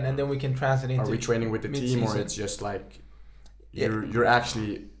happens then, and then we can translate into. Are we training with the team, or it's just like you're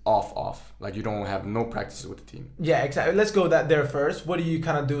actually off, like you don't have no practices with the team? Yeah, exactly. Let's go there first. What do you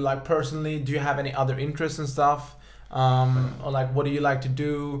kind of do like personally? Do you have any other interests and stuff? Or like what do you like to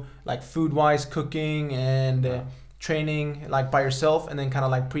do, like food wise, cooking and training like by yourself, and then kind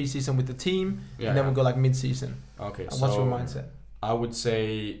of like preseason with the team, and then we go like mid-season. Okay, so what's your mindset? I would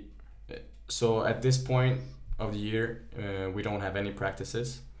say, so at this point of the year, we don't have any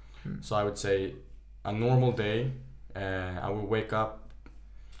practices. So I would say a normal day, I will wake up.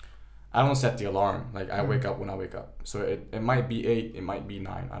 I don't set the alarm. Like I wake up when I wake up. So it might be 8, it might be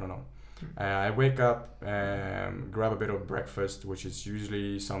 9. I don't know. I wake up, grab a bit of breakfast, which is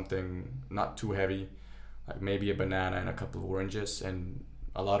usually something not too heavy, like maybe a banana and a couple of oranges and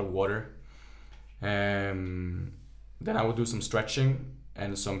a lot of water. Then I will do some stretching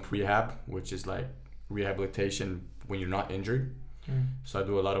and some prehab, which is like rehabilitation when you're not injured. So I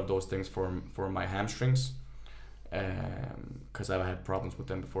do a lot of those things for my hamstrings, because I've had problems with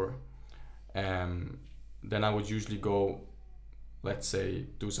them before. Then I would usually go, let's say,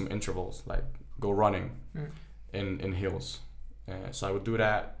 do some intervals, like go running in hills. So I would do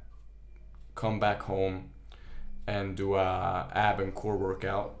that, come back home and do a ab and core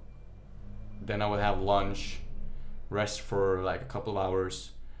workout. Then I would have lunch, rest for like a couple of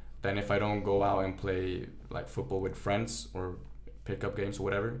hours. Then if I don't go out and play like football with friends or pick up games or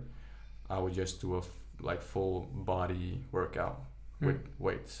whatever, I would just do a full body workout with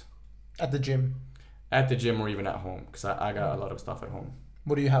weights. At the gym? At the gym or even at home, because I got a lot of stuff at home.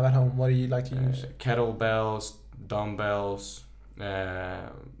 What do you have at home? What do you like to use? Kettlebells, dumbbells,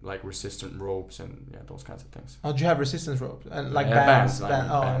 like resistant ropes and those kinds of things. Oh, do you have resistance ropes and like bands?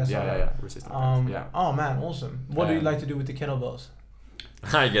 Bands. Yeah, resistant bands. Yeah. Oh man, awesome. What do you like to do with the kettlebells?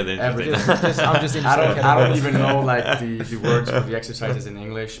 I get it. I'm just interested. I don't even know like the words for the exercises in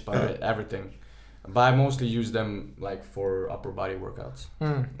English, but everything. But I mostly use them like for upper body workouts.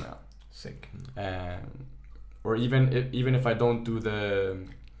 Yeah. Sick. Or even if I don't do the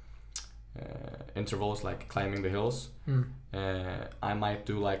intervals like climbing the hills, I might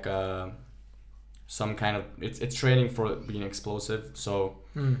do like some kind of it's training for being explosive. So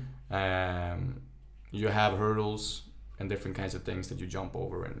you have hurdles and different kinds of things that you jump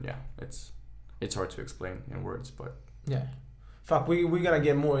over, and it's hard to explain in words, but fuck, we gotta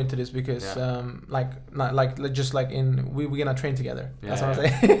get more into this because we're gonna train together. That's what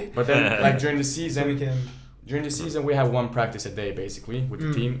I'm saying. But then like during the season we have one practice a day basically with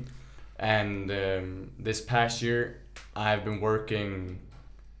the team, and this past year I've been working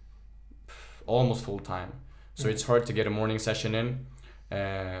almost full time, so it's hard to get a morning session in.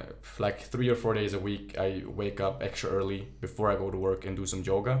 Like 3 or 4 days a week I wake up extra early before I go to work and do some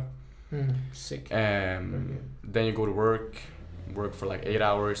yoga. Sick. Then you go to work for like 8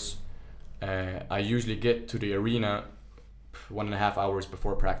 hours. I usually get to the arena 1.5 hours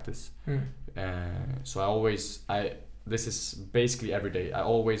before practice. So this is basically every day. I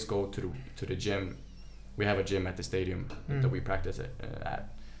always go to the gym. We have a gym at the stadium that we practice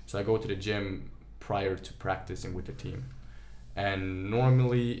at. So I go to the gym prior to practicing with the team. And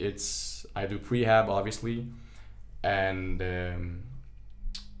normally I do prehab obviously, and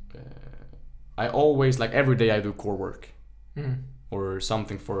I always like every day I do core work or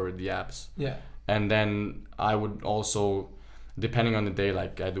something for the abs. Yeah. And then I would also, depending on the day,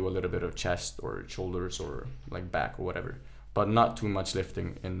 like I do a little bit of chest or shoulders or like back or whatever, but not too much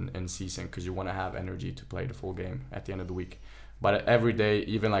lifting in season because you want to have energy to play the full game at the end of the week. But every day,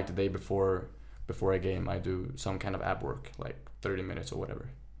 even like the day before a game, I do some kind of ab work, like 30 minutes or whatever.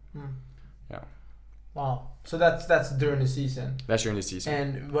 Yeah. Wow. So that's during the season. That's during the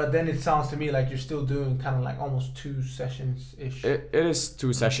season. But then it sounds to me like you're still doing kind of like almost 2 sessions ish. It is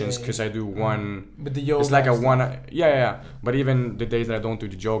 2 sessions because I do one. But the yoga. It's like a one. Yeah. But even the days that I don't do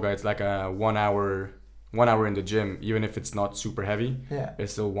the yoga, it's like a 1 hour. 1 hour in the gym, even if it's not super heavy. Yeah.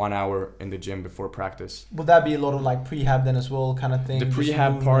 It's still 1 hour in the gym before practice. Would that be a lot of like prehab then as well, kind of thing? The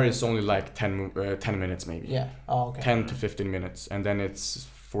prehab part is only like 10 minutes maybe. Yeah. Oh, okay. 10 to 15 minutes, and then it's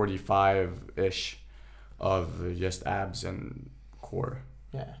 45-ish of just abs and core.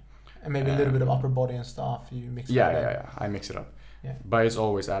 Yeah. And maybe a little bit of upper body and stuff. You mix it up. Yeah. I mix it up. Yeah. But it's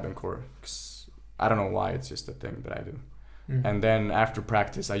always ab and core. 'Cause I don't know why, it's just a thing that I do. And then after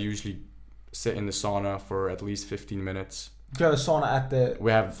practice, I usually sit in the sauna for at least 15 minutes. Do you have a sauna at the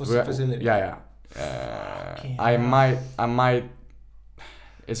facility? Yeah. I might.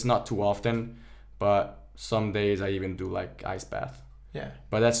 It's not too often, but some days I even do like ice bath. Yeah.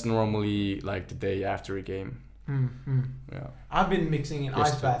 But that's normally like the day after a game. Yeah. I've been mixing in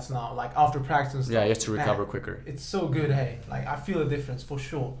ice baths now, like after practice and stuff. Yeah, just to recover Man, quicker. It's so good, hey. Like I feel a difference for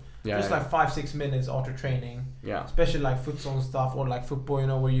sure. Yeah. Just like 5-6 minutes after training. Yeah. Especially like futsal and stuff, or like football, you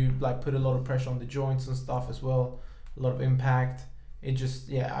know, where you like put a lot of pressure on the joints and stuff as well, a lot of impact. It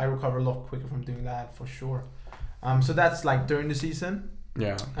just I recover a lot quicker from doing that for sure. So that's like during the season.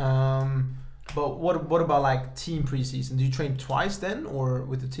 Yeah. But what about like team preseason? Do you train twice then, or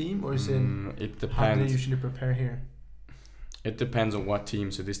with the team, or is it? It depends. How do you usually prepare here? It depends on what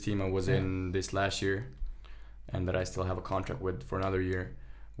team. So this team I was in this last year, and that I still have a contract with for another year.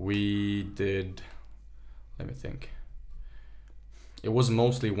 We did. Let me think. It was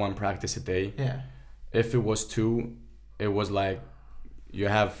mostly 1 practice a day. Yeah. If it was 2, it was like you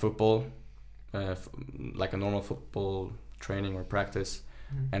have football, like a normal football training or practice,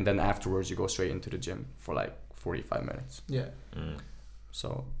 and then afterwards you go straight into the gym for like 45 minutes. Yeah.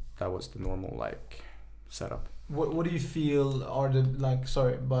 So that was the normal like setup. What do you feel are the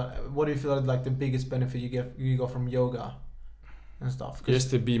what do you feel are like the biggest benefit you got from yoga and stuff?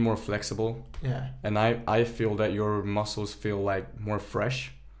 Just to be more flexible. Yeah. And I feel that your muscles feel like more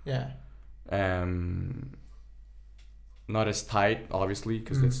fresh. Yeah. Not as tight, obviously,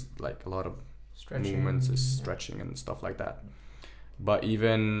 because it's like a lot of stretching, movements, is stretching and stuff like that. But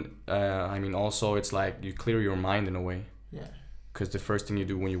even, also it's like you clear your mind in a way. Yeah. Because the first thing you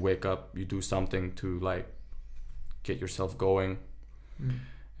do when you wake up, you do something to like get yourself going.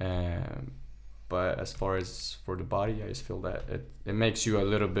 But as far as for the body, I just feel that it makes you a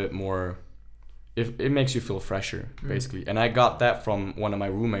little bit more. It makes you feel fresher, basically. And I got that from one of my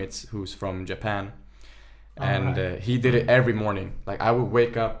roommates who's from Japan. And he did it every morning. Like I would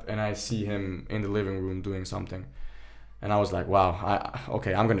wake up and I see him in the living room doing something. And I was like, wow,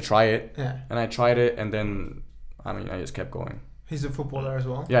 I'm going to try it. Yeah. And I tried it, and then, I just kept going. He's a footballer as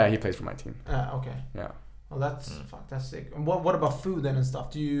well? Yeah, he plays for my team. Okay. Yeah. Well, that's sick. And what about food then and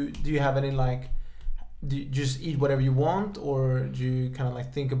stuff? Do you have any like, do you just eat whatever you want, or do you kind of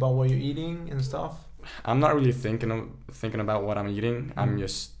like think about what you're eating and stuff? I'm not really thinking about what I'm eating. I'm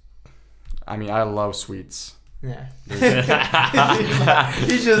just, I love sweets. Yeah. He's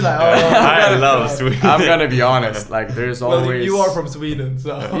just like, I love sweets. I'm gonna be honest. Like, there's always. Well, you are from Sweden,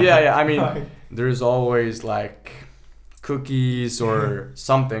 so. Yeah. There's always like cookies or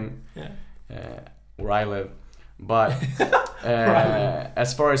something. Yeah. Where I live, but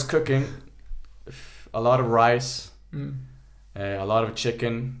as far as cooking, a lot of rice, a lot of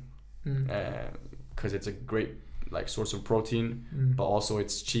chicken, because it's a great like source of protein, but also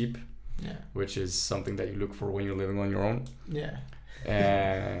it's cheap. Yeah. Which is something that you look for when you're living on your own. Yeah.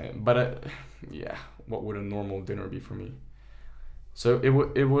 But what would a normal dinner be for me? So it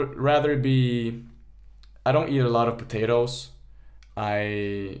would rather be. I don't eat a lot of potatoes.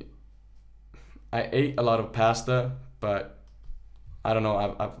 I ate a lot of pasta, but I don't know.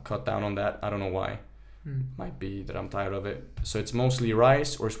 I've cut down on that. I don't know why. Might be that I'm tired of it. So it's mostly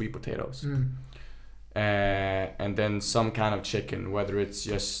rice or sweet potatoes, and then some kind of chicken, whether it's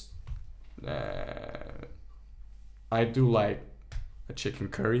just. I do like a chicken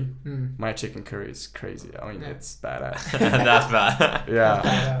curry. My chicken curry is crazy. It's badass. That's bad.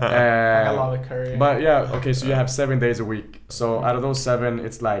 Yeah. I love a curry. But okay, so you have 7 days a week. So out of those 7,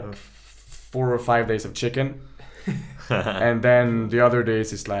 it's like 4 or 5 days of chicken. And then the other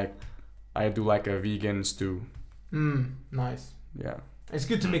days is like, I do like a vegan stew. Nice. Yeah. It's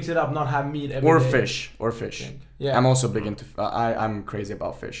good to mix it up, not have meat every day. Or fish. Yeah. I'm also big into. I'm crazy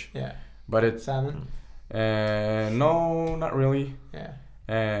about fish. Yeah. But it's salmon. No, not really. Yeah.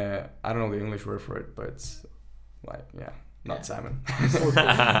 I don't know the English word for it, but it's like not salmon.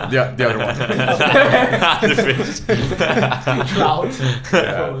 the other one. The fish. Trout.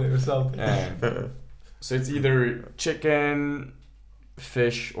 Probably or something. So it's either chicken,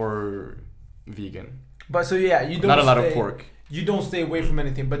 fish, or vegan. But so yeah, you don't Not a lot stay, of pork. You don't stay away from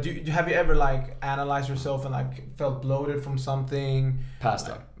anything. But have you ever like analyzed yourself and like felt bloated from something?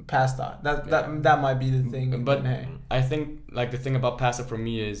 Pasta. Pasta. That might be the thing. But hey. I think like the thing about pasta for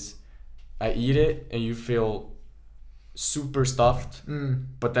me is I eat it and you feel super stuffed,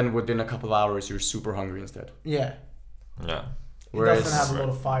 but then within a couple of hours you're super hungry instead. Yeah. Yeah. It doesn't have a lot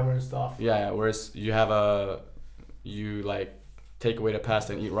of fiber and stuff. Yeah. Whereas you like take away the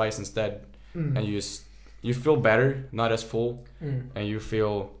pasta and eat rice instead, and you feel better, not as full, and you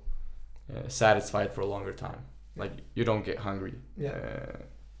feel satisfied for a longer time. Like you don't get hungry. Yeah.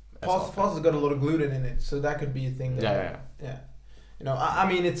 Pasta's got a lot of gluten in it, so that could be a thing. That yeah. You know, I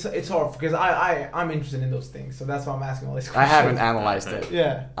mean, it's hard because I'm interested in those things, so that's why I'm asking all these questions. I haven't analyzed it.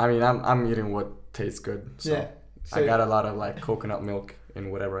 Yeah. I mean, I'm eating what tastes good. So yeah. So I got a lot of like coconut milk in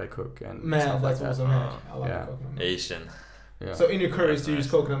whatever I cook and stuff like that. Awesome. I love coconut milk. Asian. Yeah. So in your curries, do you use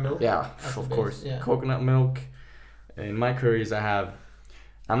coconut milk? Yeah, of course. Yeah. Coconut milk. In my curries, I'm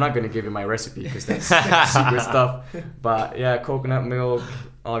not gonna give you my recipe because that's secret stuff. But yeah, coconut milk.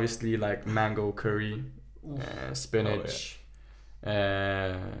 Obviously, like mango curry, spinach.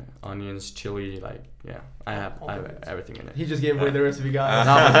 Onions, chili, like I have everything in it. He just gave away the recipe, guys.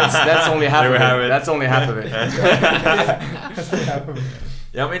 No, but that's only half of it. That's only half of it.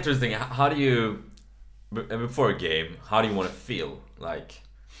 Yeah, I'm interested. How do you before a game? How do you want to feel like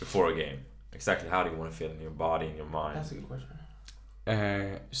before a game? Exactly, how do you want to feel in your body, in your mind? That's a good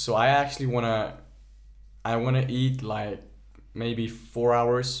question. So I actually wanna eat like maybe 4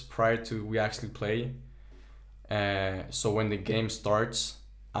 hours prior to we actually play. So when the game starts,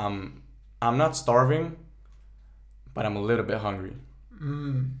 I'm not starving, but I'm a little bit hungry.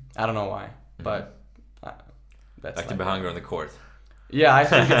 I don't know why, but that's like to be hungry on the court. Yeah, I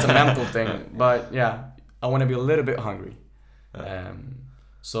think it's a mental thing, but yeah, I want to be a little bit hungry.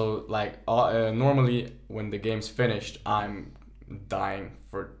 So like normally when the game's finished, I'm dying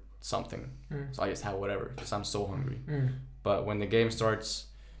for something. So I just have whatever because I'm so hungry. But when the game starts,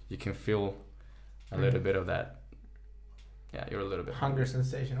 you can feel a little bit of that. Yeah, you're a little bit hunger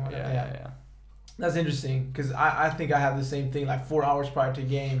sensation or whatever. Yeah. That's interesting because I think I have the same thing. Like 4 hours prior to a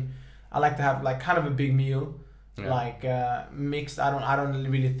game, I like to have like kind of a big meal, like mixed. I don't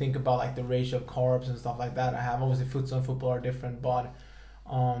really think about like the ratio of carbs and stuff like that. I have obviously futsal and football are different, but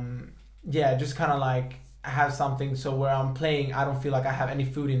just kind of like have something so where I'm playing, I don't feel like I have any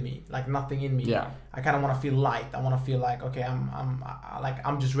food in me, like nothing in me. Yeah. I kind of want to feel light. I want to feel like okay,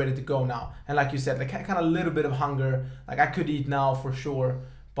 I'm just ready to go now. And like you said, like kind of a little bit of hunger. Like I could eat now for sure,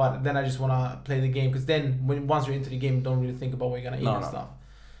 but then I just want to play the game because then once you're into the game, you don't really think about what you're gonna eat and stuff.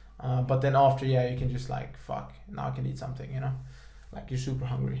 But then after, you can just like fuck. Now I can eat something, like you're super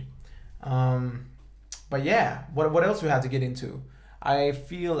hungry. But yeah, what else we have to get into? I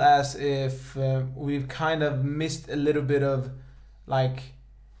feel as if we've kind of missed a little bit of like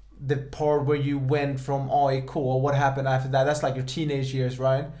the part where you went from AIK or what happened after that. That's like your teenage years,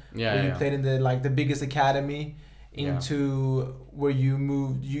 right? Yeah. Where you played in the biggest academy into where you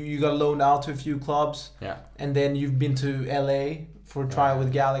moved. You got loaned out to a few clubs. Yeah. And then you've been to LA for a trial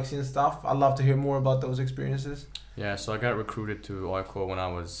with Galaxy and stuff. I'd love to hear more about those experiences. Yeah, so I got recruited to AIK when I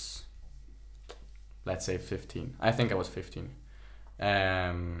was, let's say 15. I think I was 15.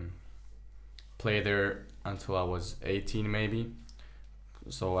 Played there until I was 18 maybe.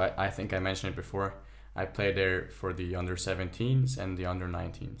 So I think I mentioned it before. I played there for the under 17s and the under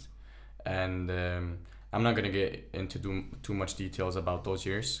 19s. And I'm not going to get into too much details about those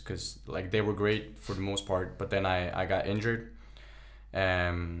years because like they were great for the most part, but then I got injured.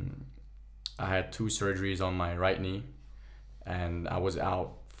 I had 2 surgeries on my right knee and I was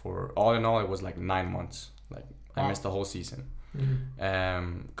out for, all in all, it was like 9 months. Like I missed the whole season.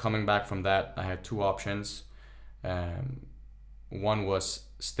 Coming back from that, I had 2 options. One was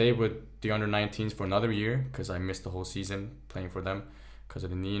stay with the under 19s for another year because I missed the whole season playing for them because of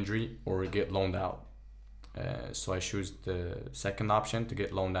the knee injury, or get loaned out. So I chose the second option to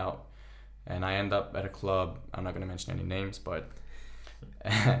get loaned out, and I end up at a club. I'm not gonna mention any names, but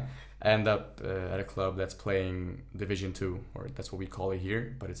I end up at a club that's playing Division 2, or that's what we call it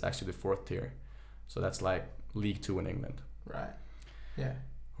here, but it's actually the 4th tier. So that's like League 2 in England. Right. Yeah.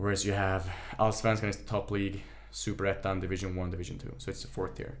 Whereas you have Allsvenskan is the top league, Superettan, Division 1, Division 2. So it's the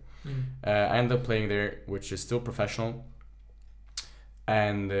 4th tier. I ended up playing there, which is still professional.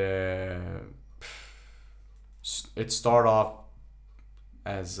 And it started off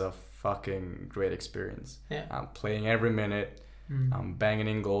as a fucking great experience. Yeah. I'm playing every minute. I'm banging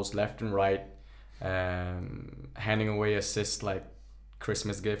in goals left and right. Handing away assists like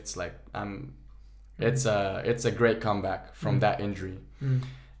Christmas gifts. Like I'm It's a great comeback from that injury. Mm.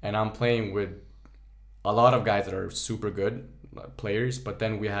 And I'm playing with a lot of guys that are super good players, but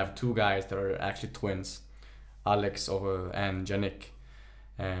then we have two guys that are actually twins, Alex and Yannick,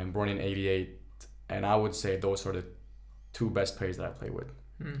 and born in '88. And I would say those are the two best players that I play with,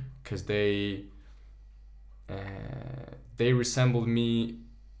 because they resembled me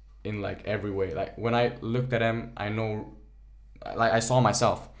in like every way. Like when I looked at them, I know, like I saw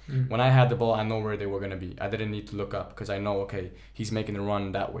myself. When I had the ball, I know where they were gonna be. I didn't need to look up because I know, okay, he's making the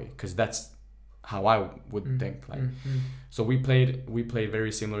run that way, because that's how I would think. Like, so we played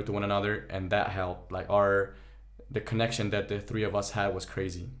very similar to one another, and that helped. Like the connection that the three of us had was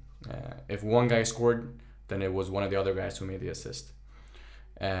crazy. If one guy scored, then it was one of the other guys who made the assist.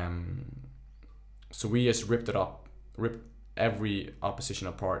 So we just ripped every opposition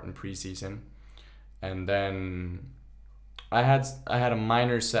apart in preseason, and then I had a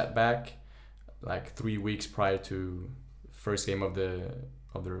minor setback, like 3 weeks prior to first game of the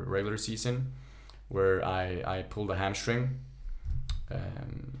regular season, where I pulled a hamstring,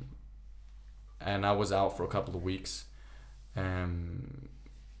 and I was out for a couple of weeks.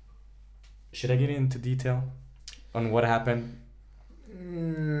 Should I get into detail on what happened?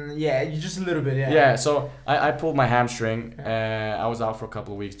 Yeah, just a little bit. Yeah. So I pulled my hamstring. I was out for a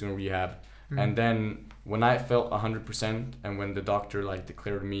couple of weeks doing rehab, and then when I felt 100%, and when the doctor like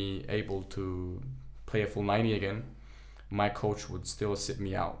declared me able to play a full 90 again, my coach would still sit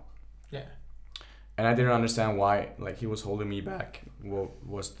me out. Yeah. And I didn't understand why. Like, he was holding me back. What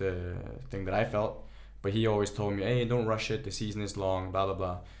was the thing that I felt? But he always told me, hey, don't rush it. The season is long, blah, blah,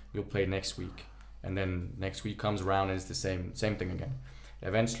 blah. You'll play next week. And then next week comes around and it's the same thing again.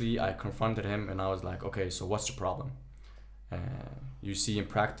 Eventually, I confronted him and I was like, okay, so what's the problem? You see in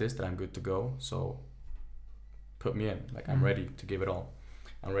practice that I'm good to go, so put me in. Like, I'm ready to give it all.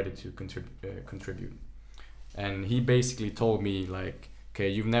 I'm ready to contribute. And he basically told me, like, okay,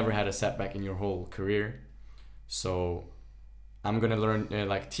 you've never had a setback in your whole career, so I'm gonna learn,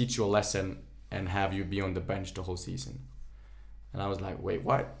 teach you a lesson and have you be on the bench the whole season. And I was like, wait,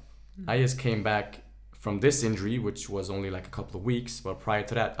 what? I just came back from this injury, which was only like a couple of weeks, but prior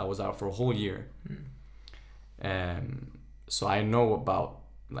to that, I was out for a whole year. So I know about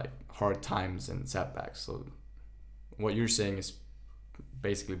like hard times and setbacks. So what you're saying is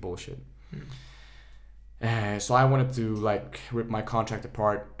basically bullshit. So I wanted to like rip my contract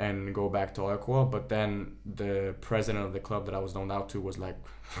apart and go back to Oikoa, but then the president of the club that I was loaned out to was like,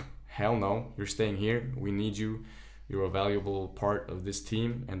 hell no, you're staying here. We need you. You're a valuable part of this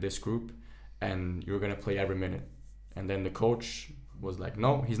team and this group, and you're going to play every minute. And then the coach was like,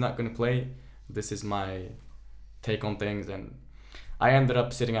 no, he's not going to play. This is my take on things. And I ended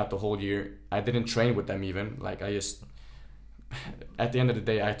up sitting out the whole year. I didn't train with them even. Like, I just, at the end of the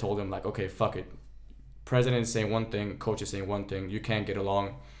day, I told them like, okay, fuck it. President is saying one thing, coach is saying one thing. You can't get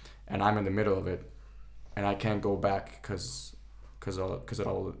along, and I'm in the middle of it, and I can't go back because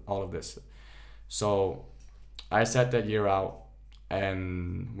of all of this. So I sat that year out,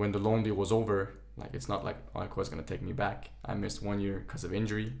 and when the loan deal was over, like, it's not like Oikoa was gonna take me back. I missed 1 year because of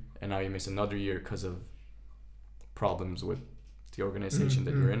injury, and now you miss another year because of problems with the organization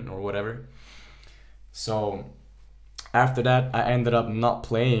that you're in or whatever. So after that, I ended up not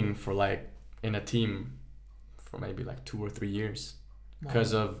playing for like in a team for maybe like 2 or 3 years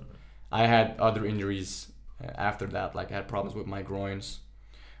because of I had other injuries after that. Like, I had problems with my groins,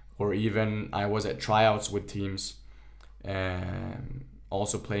 or even I was at tryouts with teams,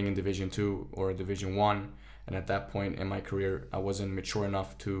 also playing in Division 2 or Division 1, and at that point in my career I wasn't mature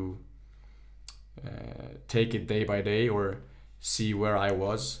enough to take it day by day or see where I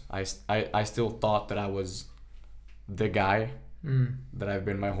was. I still thought that I was the guy that I've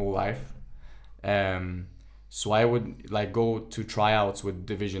been my whole life. So I would like go to tryouts with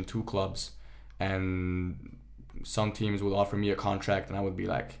Division 2 clubs, and some teams would offer me a contract, and I would be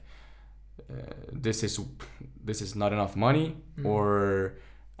like, this is not enough money, or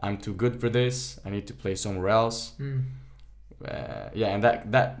I'm too good for this. I need to play somewhere else. And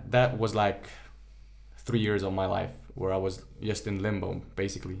that was like 3 years of my life where I was just in limbo,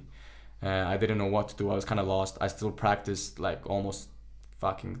 basically. I didn't know what to do. I was kind of lost. I still practiced like almost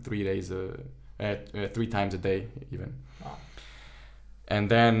fucking 3 times a day even. Wow. And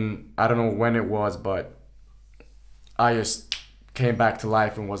then I don't know when it was, but I just came back to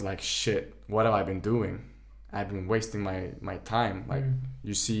life and was like, shit, what have I been doing? I've been wasting my time. Like,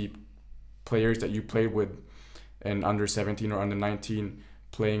 you see players that you played with in under 17 or under 19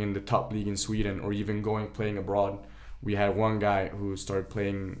 playing in the top league in Sweden, or even playing abroad. We had one guy who started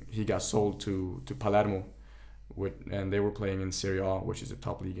playing, he got sold to Palermo, and they were playing in Serie A, which is the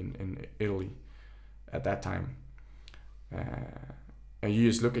top league in Italy. at that time. And you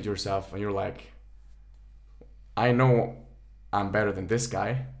just look at yourself and you're like, I know I'm better than this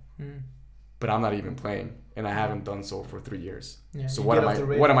guy, but I'm not even playing, and I haven't done so for 3 years. Yeah, so what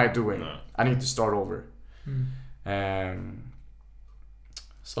am I doing? No. I need to start over.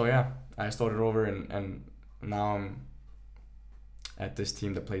 So yeah, I started over, and now I'm at this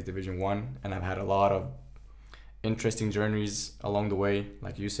team that plays Division 1, and I've had a lot of interesting journeys along the way.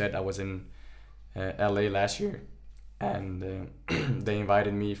 Like you said, I was in LA last year, and they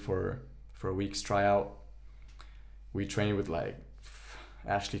invited me for a week's tryout. We trained with like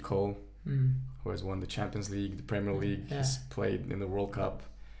Ashley Cole, who has won the Champions League, the Premier League. Yeah. He's played in the World Cup.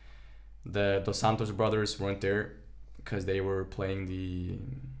 The Dos Santos brothers weren't there because they were playing the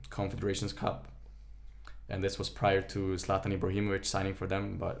Confederations Cup, and this was prior to Zlatan Ibrahimovic signing for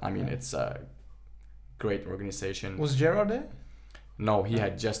them. But I mean, it's a great organization. Was Gerard there? No, he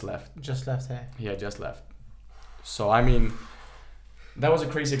had just left. Just left there. He had just left. So I mean, that was a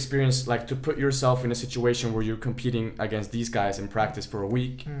crazy experience, like to put yourself in a situation where you're competing against these guys in practice for a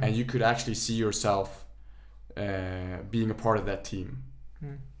week, and you could actually see yourself being a part of that team.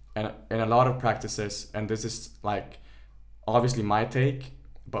 And in a lot of practices, and this is like obviously my take,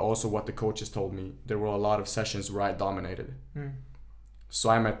 but also what the coaches told me, there were a lot of sessions where I dominated. So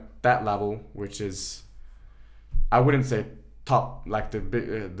I'm at that level, which is, I wouldn't say top, like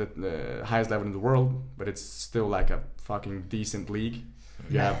the highest level in the world, but it's still like a fucking decent league.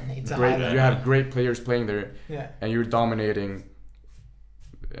 You have great players playing there, and you're dominating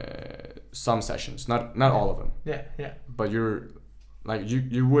some sessions, not all of them. But you're like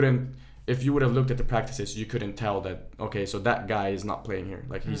you wouldn't, if you would have looked at the practices, you couldn't tell that, okay, so that guy is not playing here.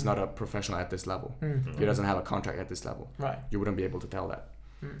 Like he's not a professional at this level. He doesn't have a contract at this level. Right. You wouldn't be able to tell that.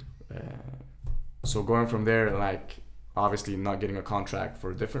 So going from there, like obviously not getting a contract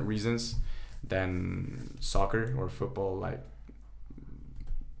for different reasons than soccer or football, like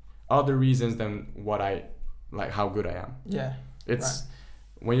other reasons than what I like, how good I am. Yeah. It's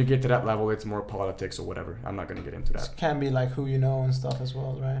when you get to that level, it's more politics or whatever. I'm not gonna get into that. It can be like who you know and stuff as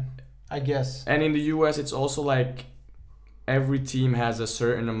well, right? I guess. And in the US, it's also like every team has a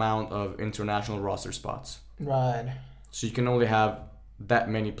certain amount of international roster spots. Right. So you can only have that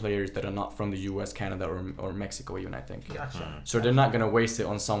many players that are not from the US, Canada, or Mexico even, I think. Gotcha. So they're not gonna waste it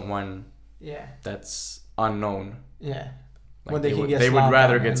on someone that's unknown. Yeah. Like when they would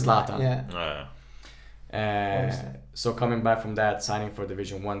rather get Zlatan. Yeah. So coming back from that, signing for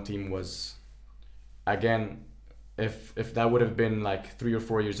Division 1 team was, again, if that would have been like 3 or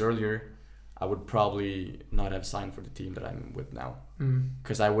 4 years earlier, I would probably not have signed for the team that I'm with now.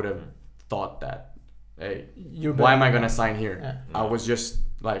 Because I would have thought that, hey, why am I going to sign here? Yeah. I was just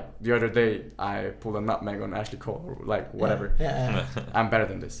like, the other day, I pulled a nutmeg on Ashley Cole, or like whatever. Yeah. I'm better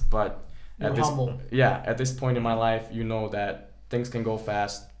than this. But at this point in my life, you know that things can go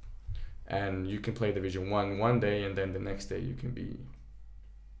fast. And you can play Division 1 one day, and then the next day you can be,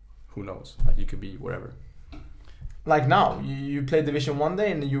 who knows? Like you could be wherever. Like now, you played Division 1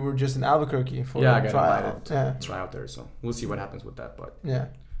 day, and you were just in Albuquerque for I a got invited to try out there. So we'll see what happens with that. But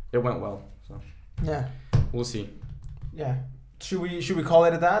it went well. So we'll see. Yeah. Should we call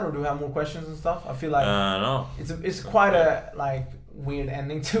it at that, or do we have more questions and stuff? I feel like no. It's quite a like weird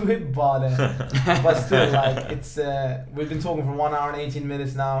ending to it, but still, like it's we've been talking for 1 hour and 18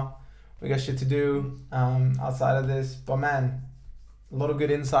 minutes now. We got shit to do outside of this, but man, a lot of good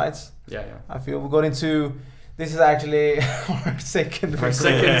insights. Yeah. I feel we got into. This is actually our second take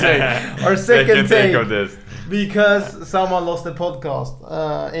of this, because someone lost the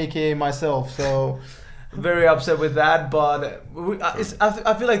podcast, aka myself. So very upset with that. But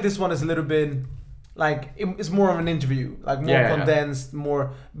I feel like this one is a little bit like it's more of an interview, like more condensed.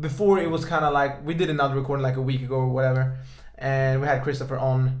 More before it was kind of like we did another recording like a week ago or whatever. And we had Christopher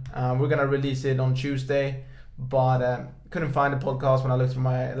on. We're gonna release it on Tuesday, but couldn't find the podcast when I looked through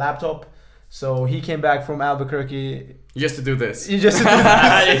my laptop. So he came back from Albuquerque. Just to do this. You just to do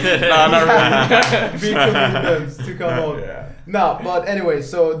this. No, not really. Big coincidence to come on. No, but anyway,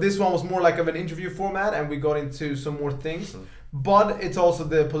 so this one was more like of an interview format, and we got into some more things. But it's also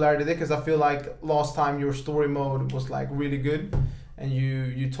the polarity there, because I feel like last time your story mode was like really good, and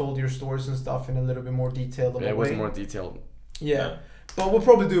you told your stories and stuff in a little bit more detailed way. Yeah, it was more detailed. Yeah. But we'll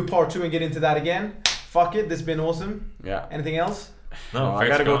probably do part 2 and get into that again. Fuck it, this has been awesome. Yeah. Anything else? No, I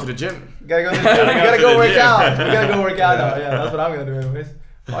gotta go to the gym. Gotta go to the gym. We gotta go work out. We gotta go work out now. Yeah, that's what I'm gonna do anyways.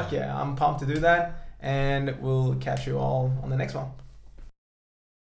 Fuck yeah, I'm pumped to do that. And we'll catch you all on the next one.